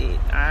all need it.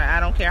 I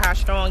don't care how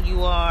strong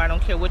you are. I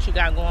don't care what you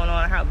got going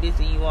on, how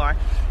busy you are.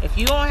 If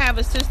you don't have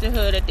a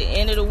sisterhood at the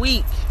end of the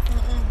week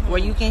where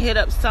you can hit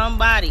up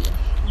somebody,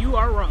 you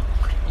are wrong.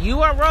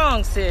 You are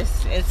wrong,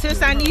 sis. And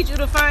sis, I need you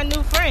to find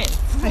new friends.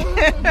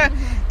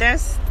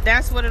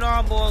 That's what it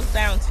all boils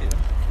down to.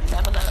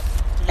 Level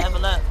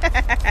up.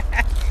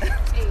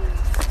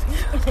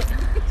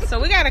 So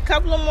we got a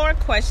couple of more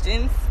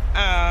questions.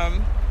 Now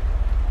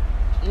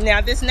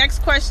this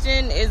next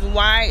question is,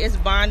 why is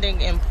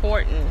bonding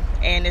important?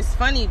 And it's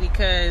funny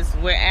because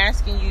we're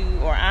asking you,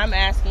 or I'm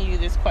asking you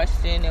this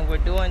question, and we're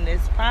doing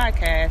this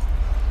podcast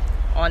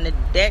on the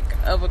deck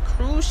of a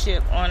cruise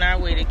ship on our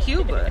way to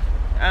Cuba.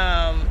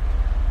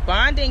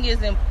 Bonding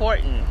is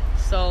important.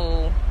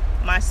 So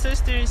my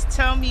sisters,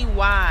 tell me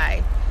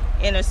why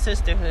in a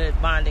sisterhood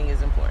bonding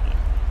is important.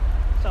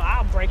 So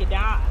I'll break it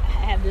down.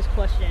 I have this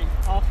question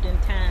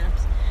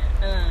oftentimes.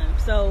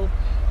 So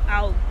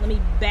let me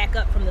back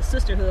up from the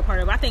sisterhood part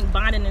of it. I think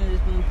bonding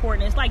is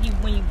important. It's like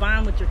when you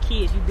bond with your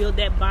kids, you build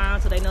that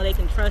bond so they know they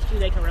can trust you,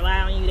 they can rely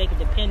on you, they can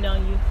depend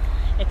on you,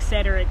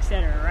 etc.,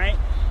 right?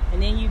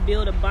 And then you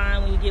build a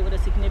bond when you get with a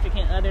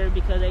significant other,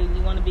 because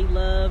you want to be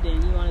loved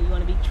and you want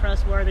to be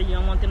trustworthy. You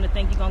don't want them to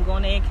think you're going to go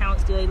on their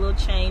account, steal a little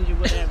change or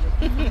whatever,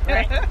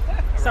 right?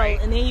 So,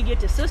 and then you get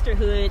to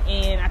sisterhood,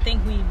 and I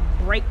think we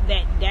break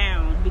that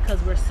down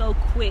because we're so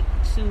quick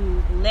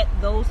to let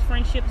those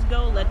friendships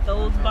go, let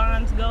those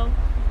bonds go,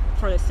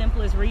 for the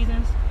simplest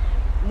reasons.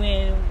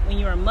 When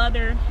you're a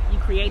mother, you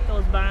create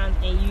those bonds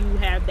and you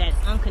have that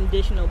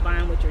unconditional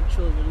bond with your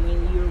children.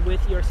 When you're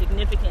with your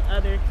significant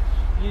other,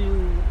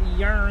 you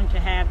yearn to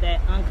have that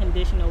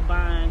unconditional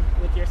bond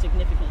with your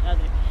significant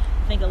other.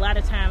 I think a lot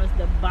of times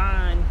the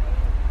bond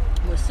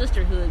with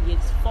sisterhood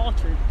gets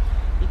faltered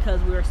because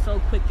we're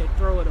so quick to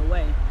throw it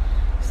away.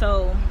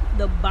 So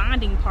the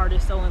bonding part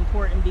is so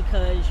important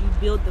because you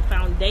build the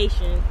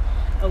foundation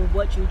of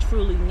what you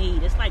truly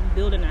need. It's like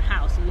building a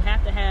house. You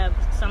have to have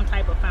some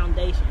type of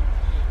foundation.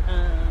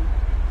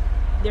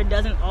 There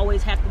doesn't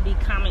always have to be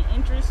common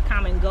interests,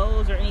 common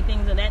goals, or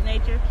anything of that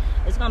nature.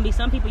 It's going to be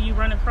some people you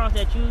run across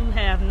that you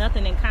have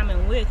nothing in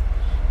common with,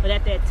 but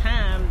at that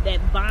time,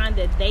 that bond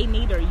that they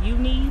need or you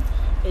need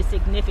is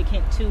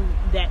significant to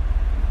that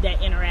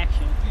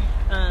interaction.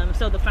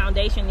 So the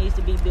foundation needs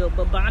to be built,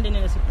 but bonding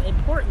is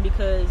important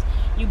because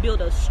you build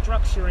a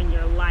structure in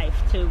your life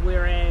to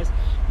whereas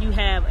you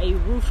have a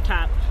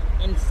rooftop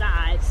and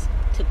sides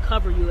to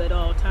cover you at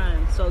all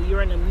times. So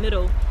you're in the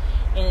middle.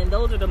 And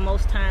those are the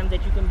most times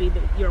that you can be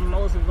your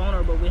most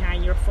vulnerable,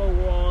 behind your four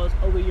walls,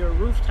 over your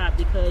rooftop,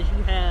 because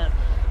you have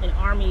an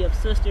army of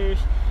sisters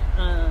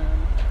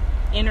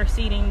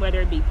interceding,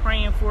 whether it be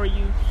praying for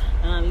you.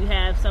 You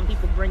have some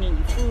people bringing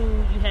you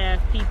food. You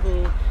have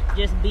people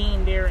just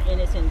being there in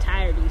its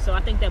entirety. So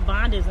I think that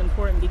bond is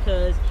important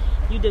because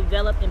you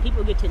develop and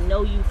people get to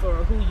know you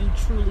for who you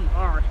truly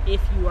are if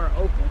you are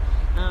open.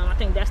 I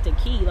think that's the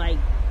key. Like,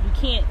 you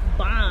can't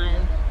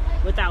bond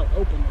without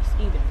openness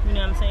either. You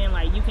know what I'm saying?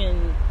 Like, you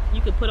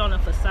could put on a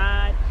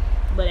facade,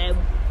 but at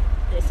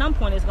some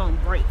point it's going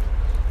to break.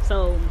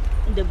 So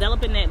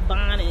developing that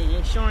bond and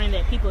ensuring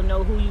that people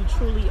know who you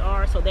truly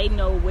are so they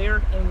know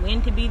where and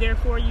when to be there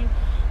for you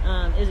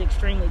is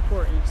extremely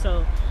important.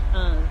 So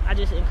I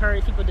just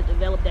encourage people to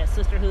develop that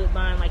sisterhood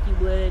bond like you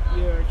would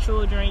your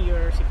children,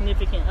 your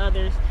significant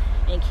others,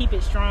 and keep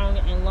it strong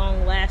and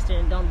long lasting,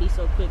 and don't be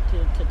so quick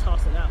to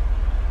toss it out.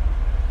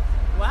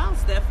 Wow,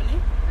 Stephanie.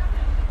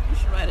 You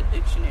should write a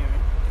dictionary.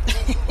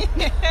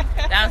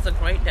 That was a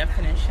great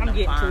definition of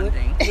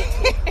bonding.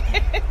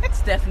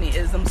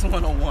 Stephanie-isms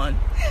 101.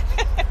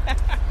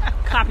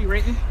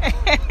 Copywritten.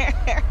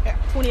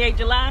 28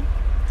 July.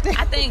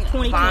 I think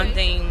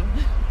bonding.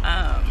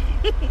 I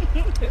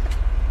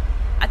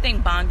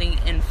think bonding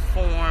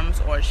informs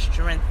or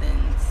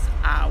strengthens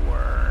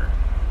our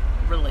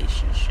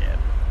relationship.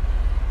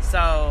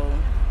 So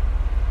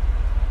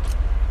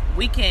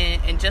we can,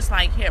 and just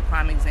like here,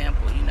 prime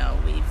example. You know,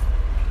 we've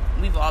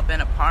all been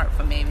apart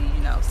for maybe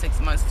 6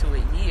 months to a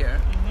year,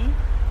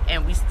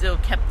 and we still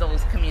kept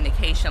those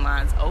communication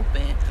lines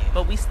open.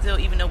 But we still,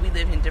 even though we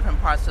live in different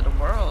parts of the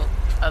world,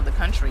 of the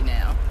country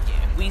now,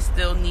 we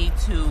still need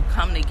to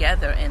come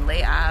together and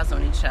lay eyes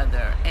on each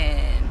other.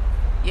 And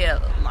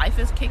life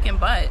is kicking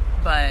butt,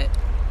 but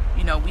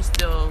we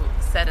still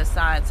set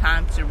aside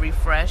time to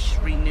refresh,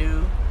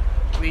 renew,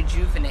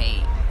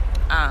 rejuvenate.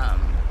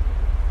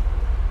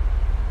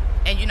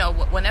 And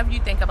whenever you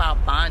think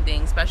about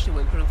bonding, especially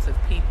with groups of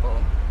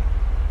people,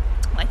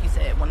 like you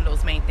said, one of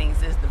those main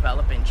things is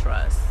developing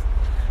trust,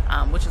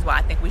 which is why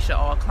I think we should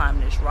all climb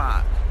this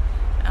rock,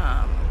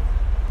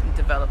 and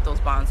develop those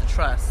bonds of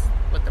trust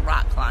with the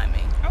rock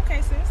climbing.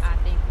 Okay, sis. I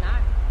think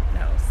not.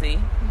 No, see,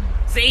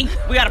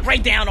 we got to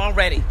break down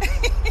already.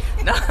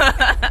 No.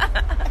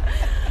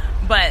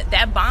 But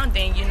that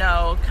bonding,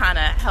 kind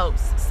of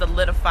helps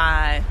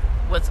solidify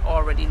what's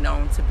already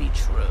known to be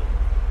true.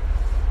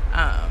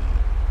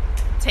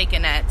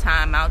 Taking that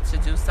time out to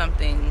do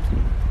something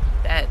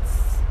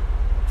that's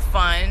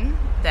fun,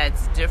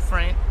 that's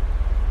different,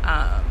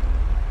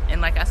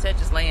 and like I said,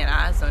 just laying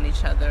eyes on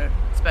each other,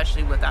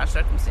 especially with our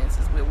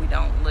circumstances where we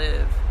don't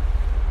live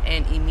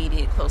in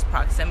immediate close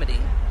proximity.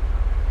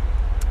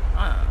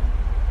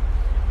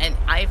 And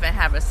I even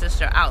have a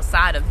sister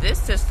outside of this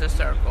sister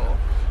circle,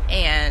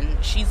 and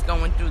she's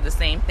going through the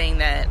same thing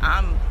that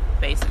I'm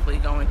basically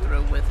going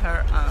through with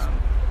her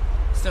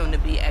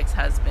soon-to-be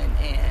ex-husband.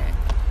 And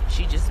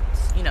she just,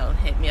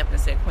 hit me up and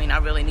said, Queen, I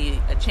really need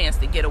a chance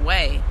to get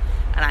away.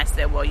 And I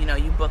said, well,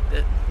 you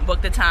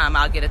book the time,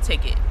 I'll get a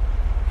ticket,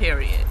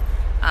 period.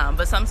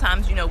 But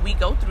sometimes, we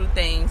go through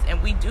things,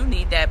 and we do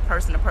need that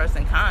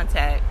person-to-person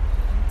contact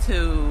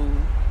to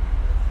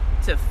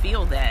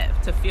feel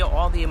that, to feel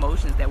all the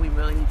emotions that we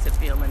really need to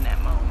feel in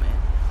that moment.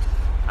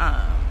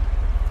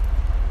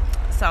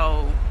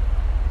 So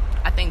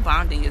I think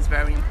bonding is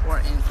very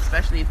important,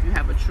 especially if you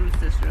have a true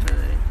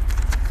sisterhood,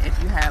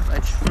 if you have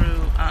a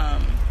true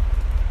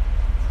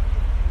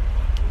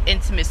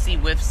intimacy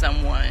with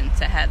someone,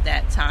 to have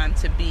that time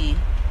to be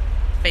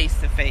face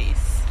to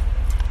face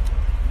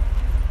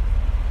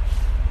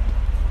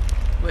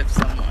with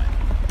someone.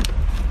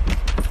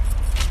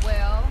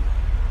 Well,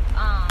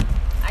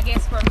 I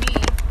guess for me,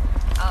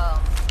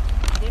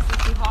 this is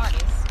the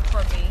hardest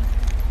for me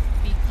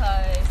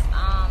because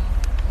I'm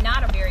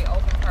not a very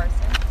open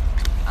person.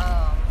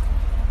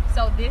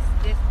 So this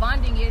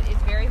bonding is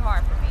very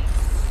hard for me.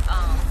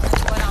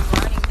 But I'm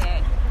learning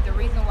that the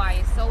reason why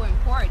it's so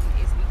important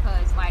is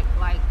because, like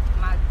my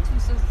two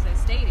sisters have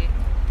stated,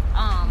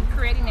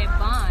 creating that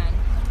bond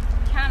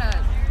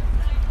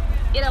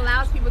it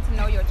allows people to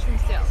know your true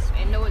self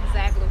and know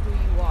exactly who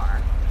you are.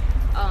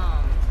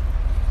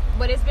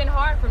 But it's been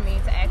hard for me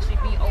to actually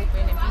be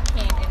open and be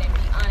candid and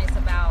be honest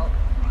about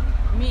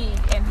me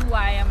and who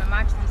I am and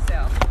my true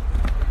self.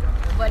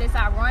 But it's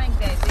ironic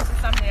that this is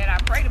something that I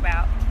prayed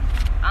about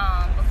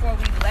before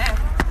we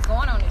left,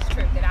 going on this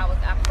trip.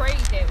 I prayed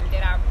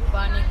that our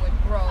bonding would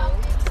grow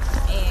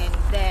and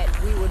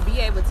that we would be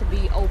able to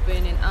be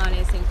open and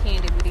honest and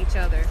candid with each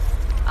other.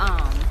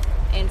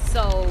 And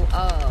so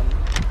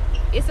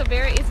it's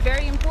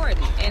very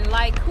important. And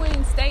like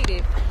Queen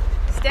stated,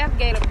 Steph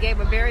gave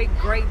a very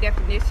great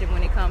definition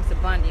when it comes to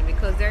bonding,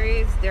 because there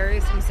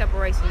is some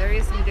separation, there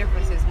is some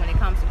differences when it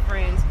comes to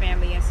friends,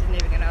 family, and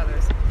significant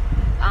others.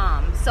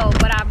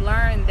 But I've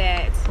learned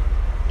that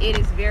it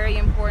is very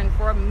important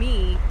for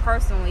me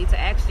personally to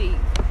actually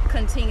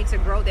continue to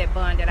grow that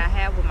bond that I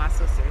have with my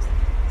sisters.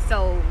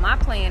 So my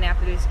plan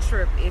after this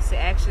trip is to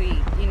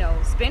actually,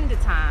 spend the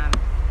time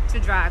to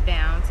drive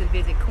down to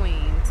visit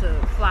Queen, to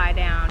fly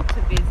down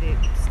to visit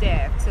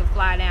Steph, to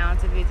fly down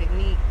to visit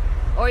Neek,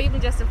 or even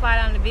just to fly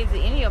down to visit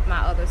any of my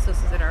other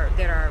sisters that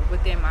are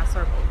within my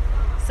circle.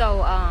 So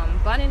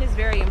bonding is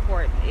very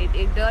important.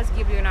 It does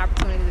give you an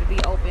opportunity to be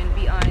open,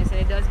 be honest,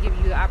 and it does give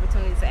you the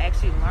opportunity to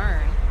actually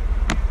learn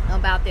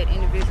about that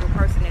individual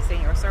person that's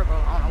in your circle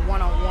on a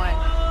one-on-one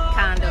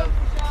kind of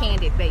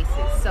candid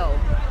basis. So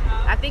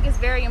I think it's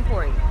very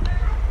important.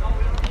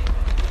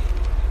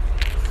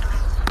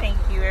 Thank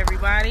you,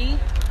 everybody.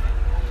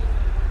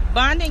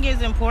 Bonding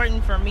is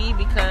important for me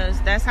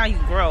because that's how you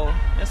grow.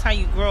 That's how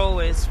you grow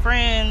as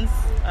friends,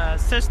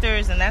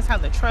 sisters, and that's how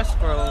the trust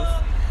grows.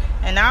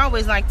 And I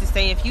always like to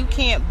say, if you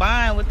can't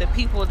bond with the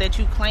people that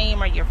you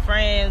claim are your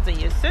friends or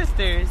your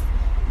sisters,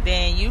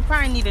 then you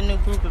probably need a new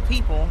group of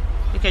people,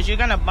 because you're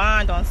going to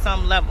bond on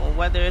some level,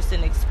 whether it's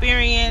an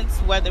experience,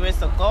 whether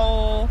it's a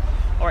goal,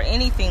 or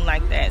anything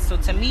like that. So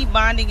to me,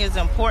 bonding is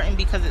important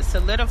because it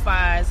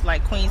solidifies,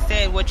 like Queen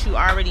said, what you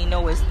already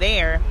know is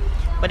there,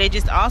 but it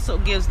just also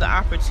gives the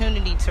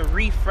opportunity to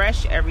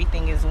refresh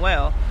everything as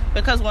well.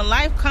 Because when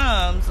life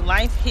comes,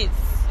 life hits,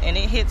 and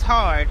it hits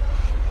hard,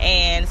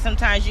 and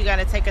sometimes you got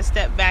to take a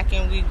step back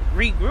and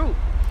regroup.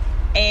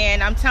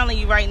 And I'm telling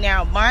you right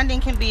now, bonding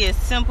can be as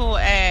simple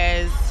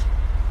as,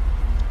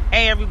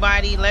 hey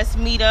everybody, let's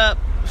meet up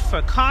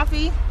for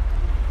coffee.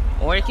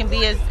 Or it can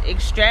be as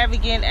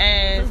extravagant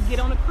as, let's get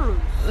on a cruise.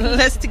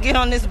 Let's get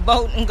on this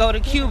boat and go to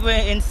Cuba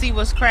and see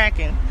what's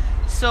cracking.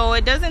 So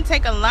it doesn't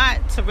take a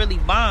lot to really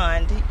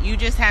bond. You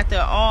just have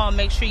to all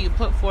make sure you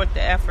put forth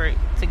the effort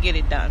to get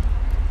it done.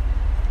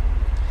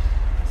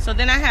 So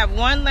then I have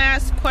one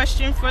last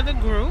question for the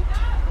group.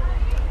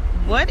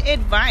 What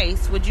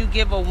advice would you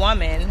give a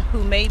woman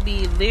who may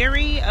be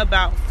leery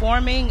about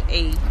forming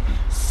a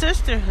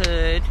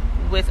sisterhood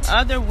with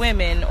other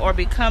women or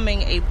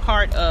becoming a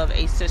part of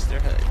a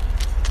sisterhood?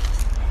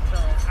 So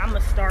I'm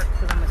going to start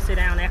because I'm going to sit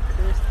down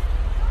after this.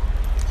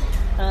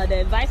 The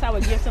advice I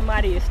would give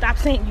somebody is stop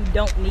saying you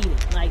don't need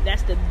it. Like,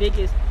 that's the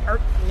biggest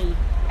hurt for me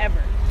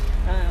ever.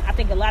 I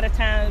think a lot of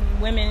times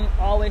women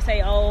always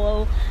say,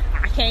 oh,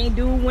 I can't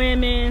do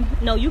women.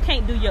 No, you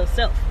can't do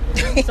yourself.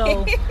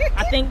 So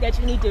I think that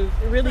you need to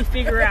really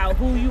figure out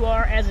who you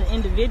are as an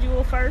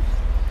individual first.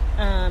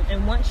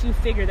 And once you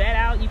figure that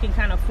out, you can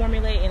kind of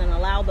formulate and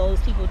allow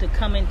those people to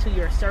come into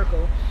your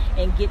circle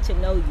and get to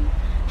know you.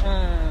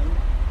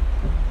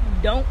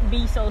 Don't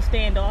be so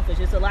standoffish.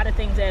 There's a lot of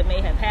things that may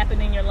have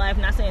happened in your life.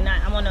 Not saying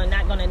I'm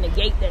not going to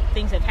negate that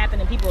things have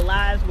happened in people's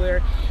lives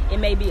where it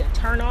may be a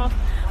turnoff.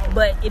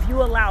 But if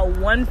you allow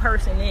one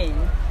person in,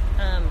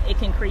 it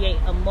can create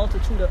a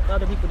multitude of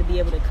other people to be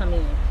able to come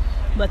in.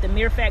 But the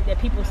mere fact that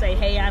people say,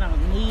 hey, I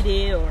don't need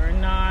it, or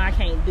nah, I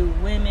can't do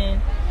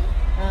women,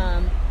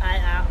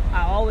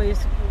 I always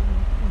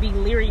be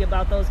leery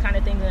about those kind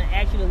of things and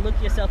ask you to look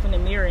yourself in the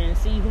mirror and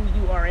see who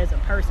you are as a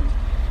person.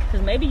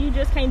 Because maybe you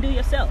just can't do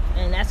yourself,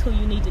 and that's who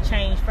you need to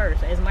change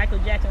first. As Michael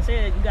Jackson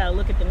said, you got to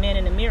look at the man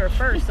in the mirror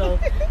first. So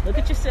look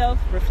at yourself,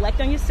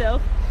 reflect on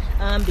yourself,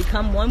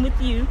 become one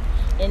with you,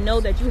 and know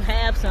that you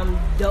have some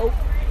dope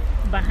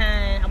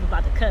behind, I'm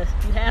about to cuss,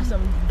 you have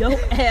some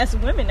dope ass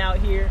women out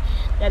here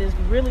that is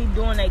really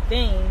doing their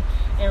thing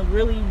and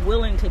really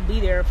willing to be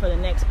there for the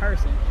next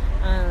person.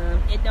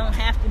 It don't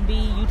have to be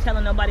you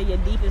telling nobody your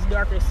deepest,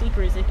 darkest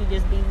secrets. It could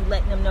just be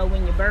letting them know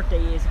when your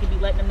birthday is. It could be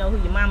letting them know who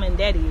your mama and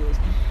daddy is.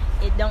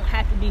 It don't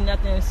have to be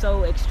nothing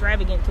so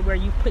extravagant to where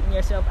you putting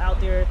yourself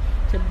out there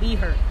to be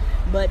hurt.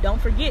 But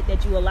don't forget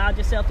that you allowed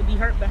yourself to be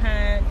hurt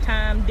behind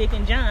Tom, Dick,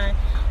 and John,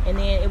 and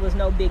then it was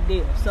no big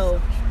deal. So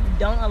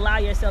don't allow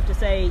yourself to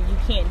say you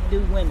can't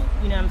do women.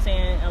 You know what I'm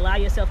saying? Allow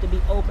yourself to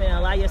be open.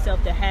 Allow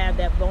yourself to have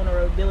that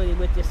vulnerability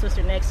with your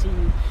sister next to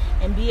you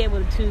and be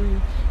able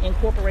to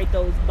incorporate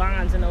those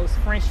bonds and those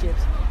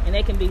friendships, and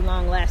they can be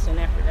long lasting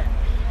after that.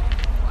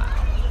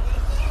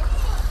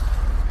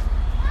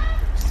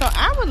 So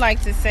I would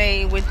like to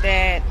say with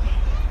that,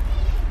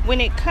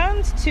 when it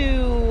comes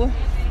to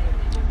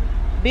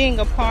being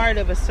a part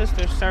of a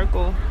sister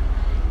circle,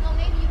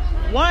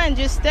 one,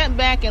 just step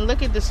back and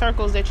look at the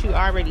circles that you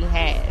already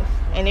have.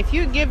 And if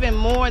you're giving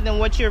more than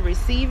what you're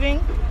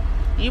receiving,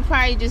 you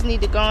probably just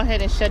need to go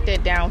ahead and shut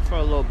that down for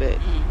a little bit.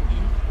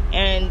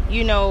 And,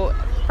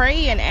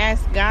 pray and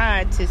ask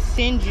God to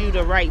send you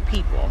the right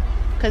people.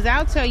 Because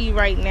I'll tell you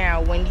right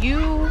now, when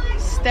you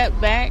step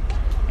back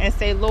and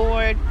say,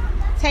 Lord,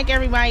 take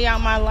everybody out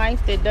of my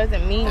life that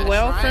doesn't mean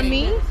for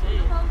me,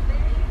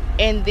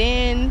 and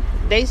then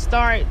they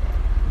start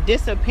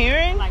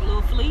disappearing like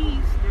little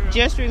fleas, girl.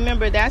 Just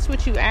remember that's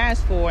what you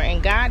asked for,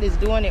 and God is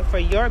doing it for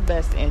your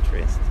best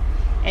interest.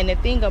 And the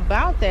thing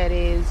about that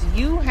is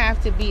you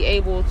have to be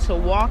able to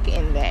walk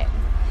in that.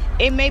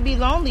 It may be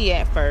lonely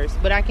at first,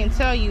 but I can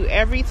tell you,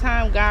 every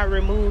time God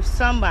removes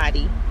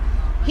somebody,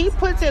 he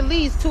puts at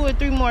least 2 or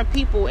 3 more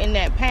people in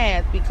that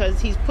path, because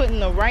he's putting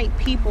the right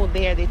people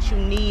there that you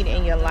need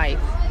in your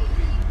life.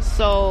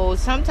 So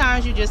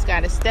sometimes you just got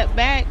to step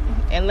back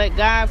and let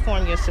God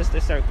form your sister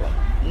circle.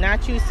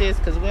 Not you, sis,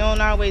 because we don't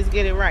always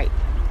get it right.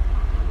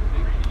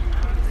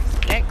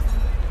 Next.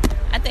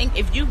 I think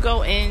if you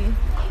go in,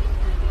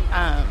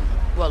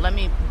 let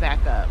me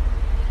back up.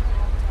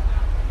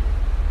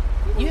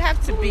 You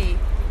have to be...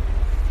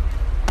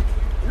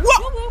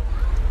 Whoa!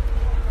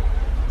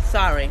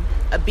 Sorry.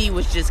 A bee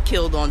was just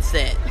killed on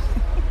set.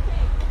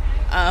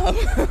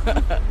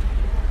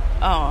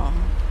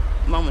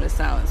 Moment of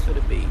silence for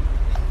the bee.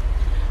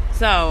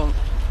 So,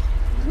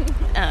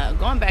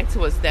 going back to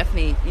what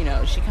Stephanie,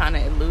 she kind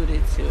of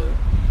alluded to,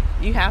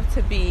 you have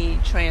to be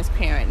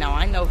transparent. Now,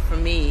 I know for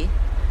me,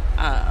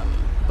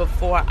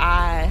 before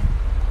I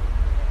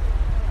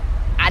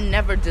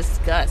never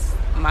discussed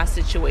my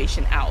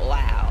situation out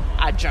loud.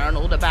 I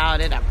journaled about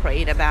it, I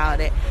prayed about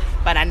it,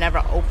 but I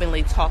never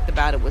openly talked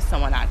about it with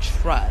someone I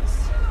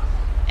trust.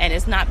 And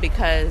it's not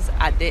because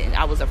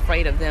I was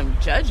afraid of them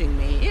judging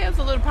me. Yeah, it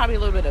was probably a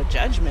little bit of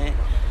judgment,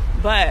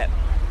 but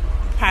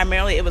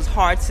primarily it was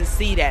hard to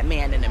see that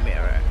man in the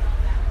mirror.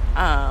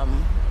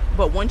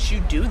 But once you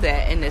do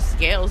that and the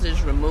scales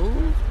is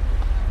removed,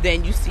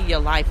 then you see your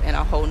life in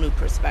a whole new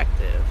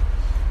perspective.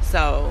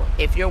 So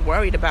if you're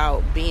worried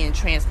about being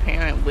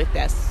transparent with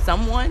that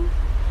someone,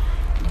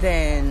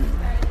 then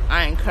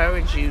I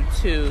encourage you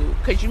to,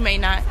 because you may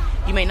not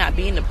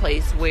be in a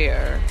place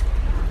where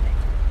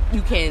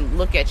you can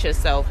look at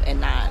yourself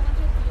and not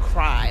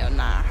cry or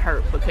not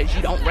hurt, because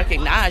you don't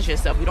recognize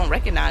yourself. You don't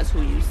recognize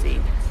who you see.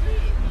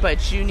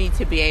 But you need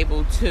to be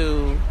able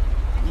to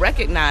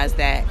recognize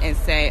that and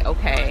say,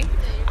 okay,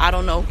 I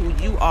don't know who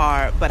you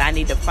are, but I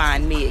need to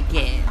find me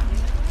again.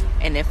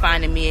 And then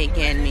finding me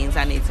again means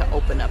I need to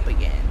open up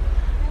again.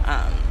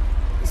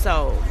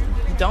 So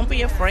don't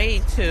be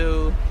afraid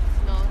to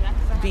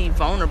be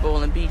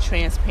vulnerable and be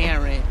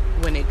transparent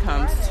when it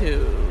comes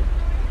to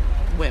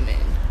women,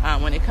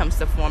 when it comes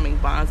to forming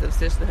bonds of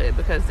sisterhood,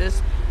 because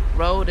this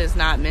road is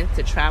not meant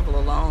to travel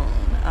alone.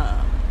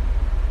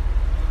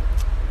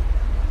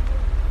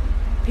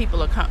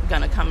 People are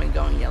going to come and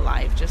go in your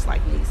life, just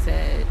like Nee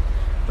said,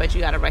 but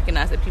you got to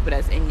recognize the people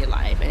that's in your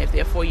life, and if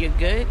they're for your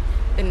good,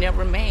 then they'll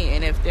remain,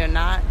 and if they're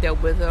not, they'll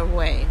wither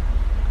away.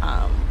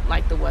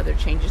 Like the weather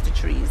changes the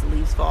trees, the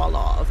leaves fall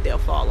off, they'll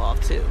fall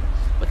off too,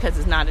 because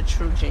it's not a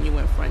true,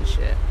 genuine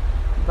friendship.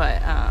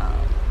 But,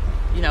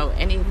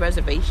 any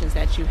reservations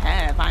that you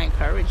have, I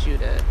encourage you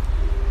to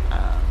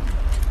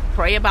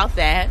pray about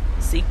that,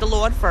 seek the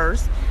Lord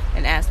first,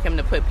 and ask Him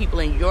to put people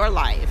in your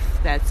life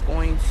that's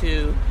going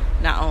to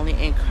not only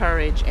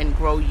encourage and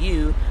grow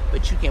you,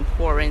 but you can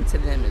pour into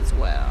them as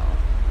well.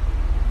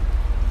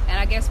 And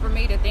I guess for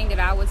me, the thing that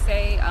I would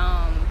say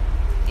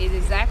is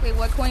exactly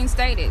what Queen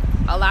stated.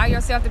 Allow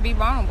yourself to be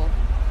vulnerable.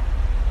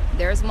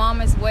 There's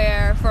moments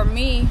where, for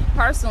me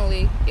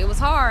personally, it was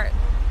hard,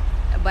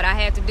 but I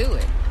had to do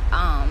it.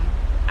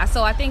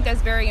 So I think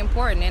that's very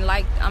important. And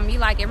like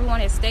everyone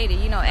has stated,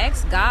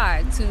 ask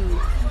God to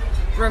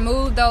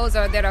remove those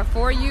that are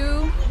for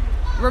you,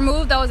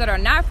 remove those that are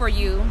not for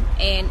you,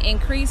 and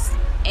increase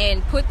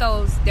and put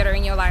those that are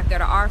in your life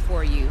that are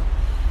for you.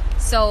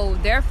 So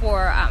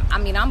therefore,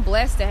 I'm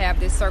blessed to have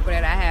this circle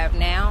that I have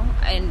now,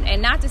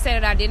 and not to say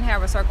that I didn't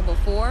have a circle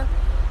before,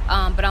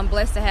 but I'm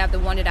blessed to have the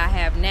one that I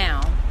have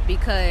now,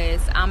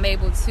 because I'm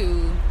able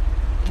to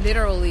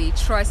literally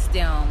trust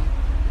them,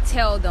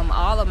 tell them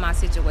all of my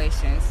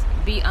situations,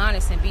 be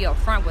honest and be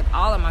upfront with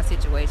all of my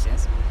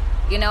situations.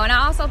 And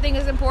I also think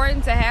it's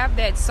important to have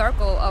that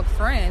circle of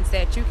friends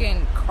that you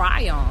can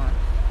cry on.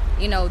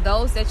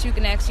 Those that you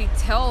can actually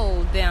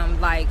tell them,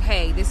 like,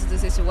 hey, this is the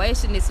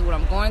situation, this is what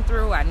I'm going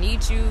through, I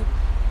need you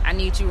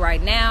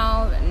right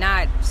now,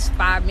 not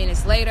 5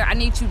 minutes later, I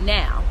need you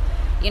now.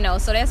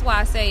 So that's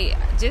why I say,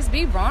 just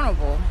be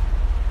vulnerable,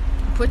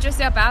 put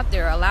yourself out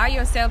there, allow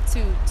yourself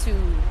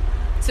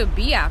to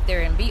be out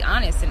there and be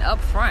honest and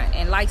upfront.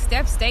 And like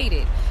Steph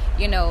stated,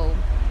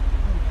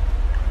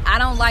 I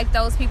don't like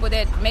those people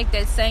that make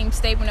that same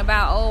statement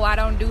about, oh, I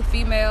don't do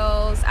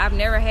females, I've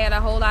never had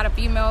a whole lot of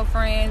female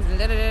friends, and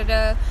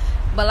da-da-da-da.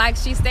 But like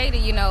she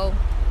stated,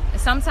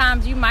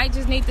 sometimes you might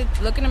just need to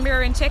look in the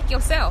mirror and check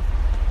yourself.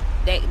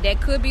 That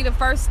could be the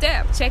first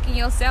step, checking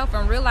yourself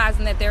and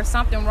realizing that there's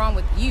something wrong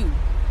with you.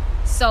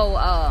 So,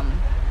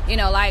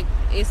 like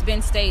it's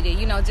been stated,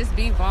 just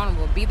be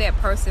vulnerable. Be that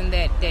person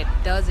that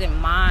doesn't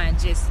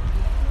mind just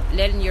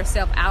letting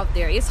yourself out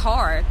there. It's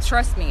hard.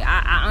 Trust me.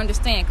 I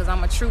understand, because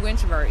I'm a true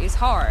introvert. It's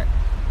hard.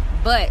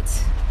 But,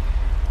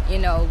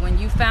 when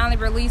you finally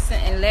release it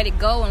and let it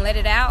go and let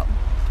it out,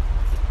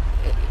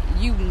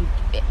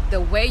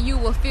 the way you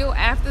will feel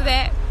after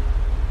that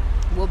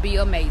will be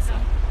amazing.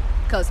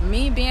 Because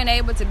me being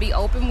able to be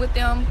open with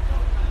them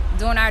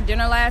during our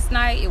dinner last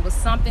night, it was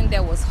something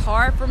that was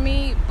hard for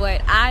me,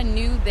 but I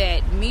knew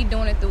that me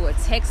doing it through a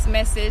text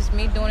message,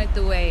 me doing it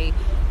through a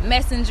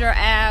messenger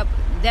app,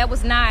 that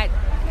was not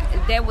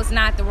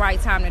the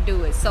right time to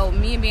do it. So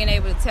me being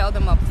able to tell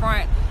them up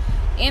front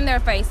in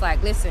their face,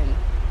 like, listen,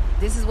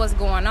 this is what's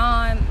going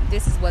on,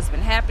 this is what's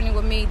been happening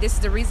with me, this is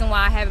the reason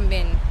why I haven't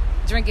been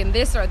drinking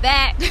this or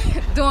that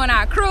during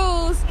our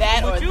cruise,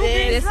 that or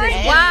this is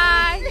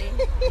why.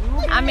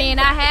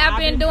 I have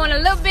been doing a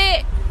little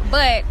bit,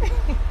 but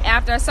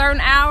after a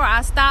certain hour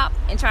I stop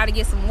and try to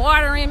get some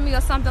water in me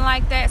or something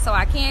like that, so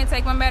I can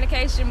take my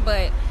medication.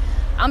 But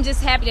I'm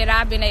just happy that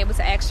I've been able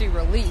to actually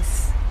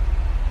release,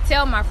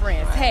 tell my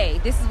friends, hey,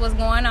 this is what's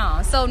going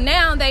on. So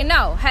now they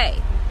know,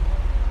 hey,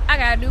 I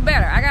gotta do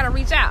better, I gotta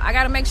reach out, I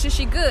gotta make sure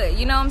she good.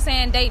 You know what I'm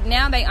saying?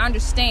 Now they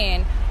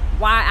understand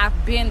why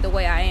I've been the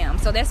way I am.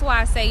 So that's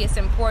why I say it's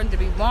important to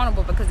be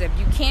vulnerable, because if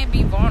you can't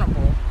be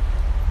vulnerable,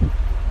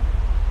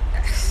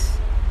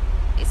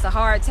 it's a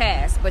hard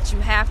task, but you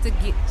have to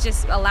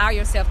just allow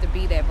yourself to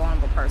be that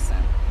vulnerable person.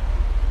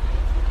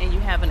 And you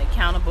have an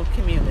accountable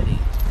community.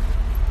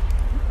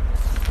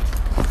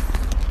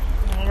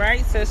 All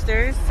right,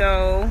 sisters.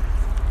 So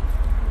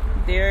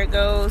there it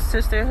goes,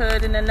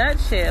 sisterhood in a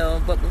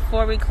nutshell. But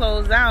before we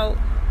close out,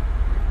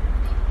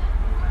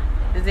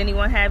 does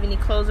anyone have any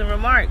closing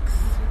remarks?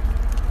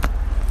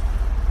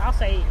 I'll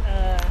say,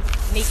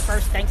 Nick,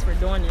 first, thanks for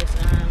doing this.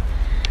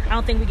 I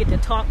don't think we get to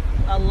talk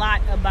a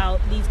lot about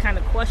these kind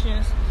of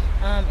questions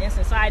in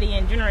society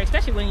in general,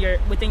 especially when you're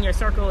within your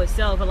circle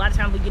itself. A lot of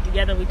times we get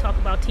together and we talk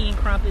about tea and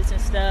crumpets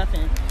and stuff,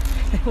 and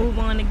who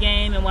won the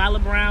game and why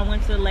LeBron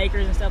went to the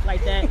Lakers and stuff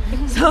like that.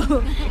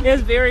 So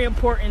it's very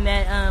important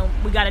that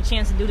we got a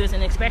chance to do this,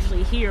 and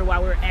especially here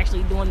while we're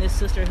actually doing this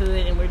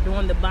sisterhood and we're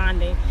doing the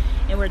bonding,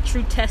 and we're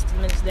true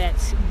testaments that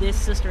this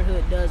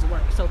sisterhood does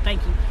work. So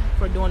thank you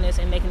for doing this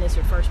and making this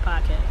your first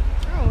podcast.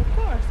 Oh, of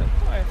course.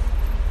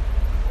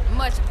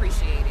 Much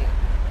appreciated.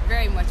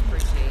 Very much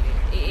appreciated.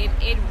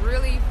 It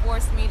really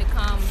forced me to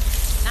come,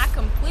 not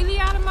completely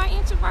out of my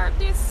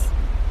introvertness,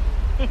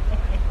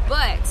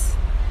 but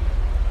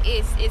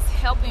it's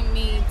helping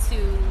me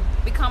to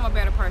become a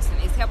better person.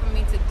 It's helping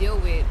me to deal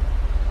with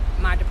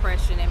my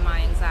depression and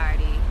my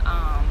anxiety.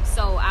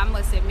 So I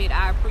must admit,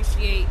 I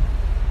appreciate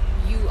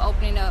you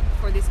opening up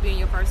for this being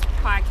your first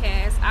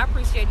podcast. I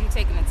appreciate you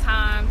taking the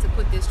time to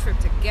put this trip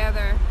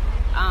together.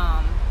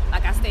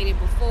 Like I stated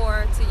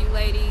before to you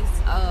ladies,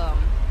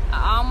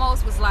 I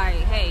almost was like,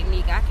 hey,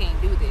 Nick, I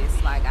can't do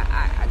this. Like,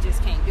 I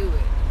just can't do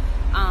it.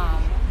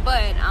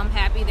 But I'm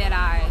happy that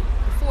I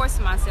force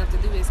myself to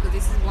do this, because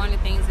this is one of the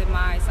things that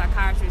my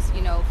psychiatrist,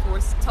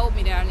 told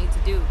me that I need to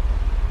do.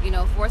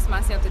 Force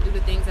myself to do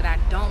the things that I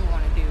don't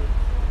want to do,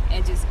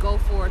 and just go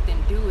forth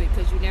and do it,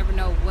 because you never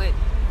know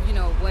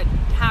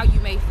how you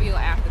may feel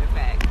after the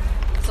fact.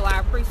 So I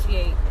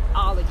appreciate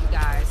all of you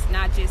guys,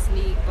 not just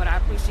Neek, but I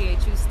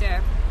appreciate you,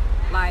 Steph.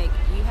 Like,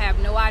 you have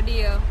no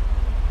idea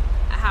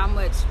how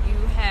much you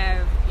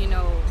have,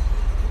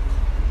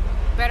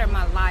 bettered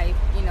my life,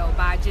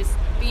 by just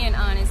being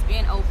honest,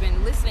 being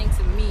open, listening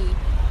to me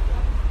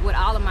with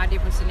all of my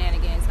different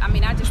shenanigans. I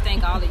mean, I just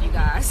thank all of you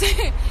guys.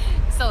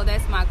 So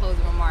that's my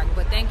closing remark.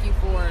 But thank you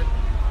for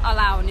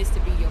allowing this to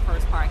be your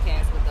first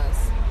podcast with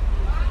us.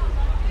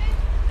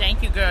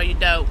 Thank you, girl. You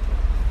dope.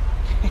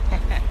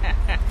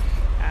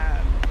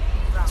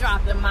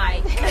 Drop the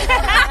mic.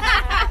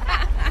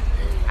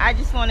 I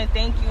just want to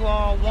thank you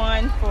all,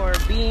 one, for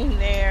being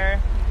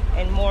there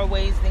in more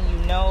ways than you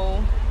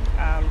know.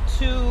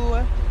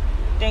 Two,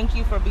 thank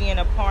you for being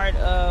a part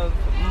of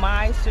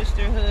my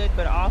sisterhood,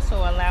 but also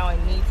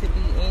allowing me to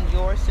be in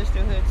your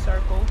sisterhood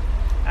circle.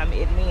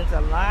 It means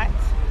a lot.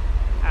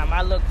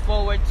 I look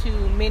forward to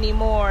many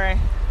more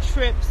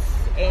trips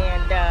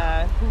and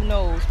who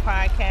knows,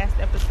 podcast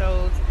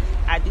episodes.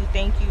 I do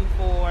thank you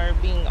for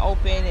being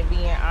open and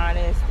being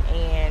honest,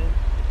 and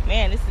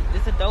man, this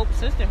is a dope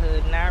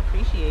sisterhood, and I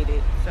appreciate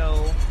it.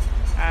 So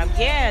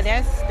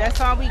that's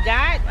all we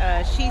got.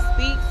 She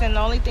speaks, and the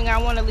only thing I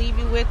want to leave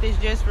you with is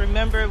just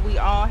remember, we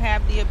all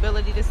have the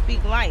ability to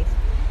speak life.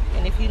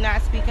 And if you're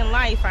not speaking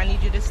life, I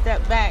need you to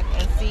step back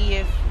and see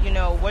if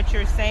what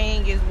you're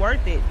saying is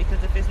worth it,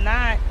 because if it's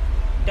not,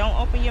 don't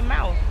open your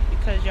mouth,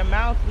 because your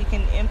mouth, we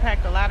can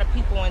impact a lot of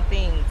people and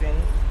things, and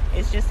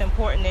it's just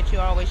important that you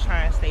always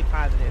try and stay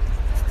positive.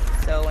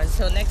 So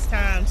until next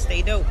time,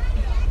 stay dope.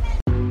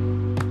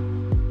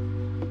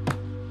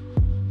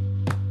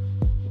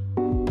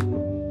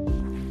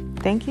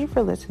 Thank you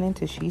for listening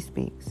to She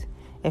Speaks.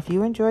 If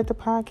you enjoyed the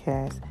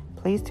podcast,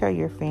 please tell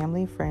your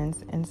family,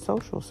 friends, and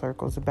social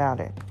circles about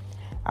it.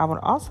 I would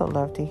also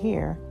love to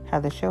hear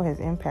how the show has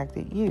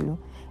impacted you,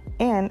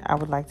 and I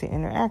would like to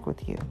interact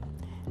with you.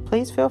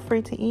 Please feel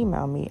free to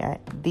email me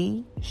at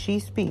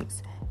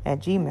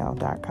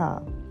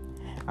theshespeaks@gmail.com.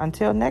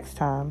 Until next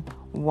time,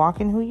 walk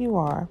in who you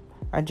are,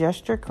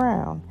 adjust your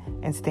crown,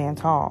 and stand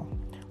tall.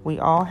 We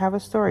all have a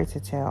story to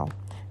tell.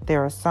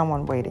 There is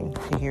someone waiting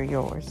to hear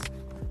yours.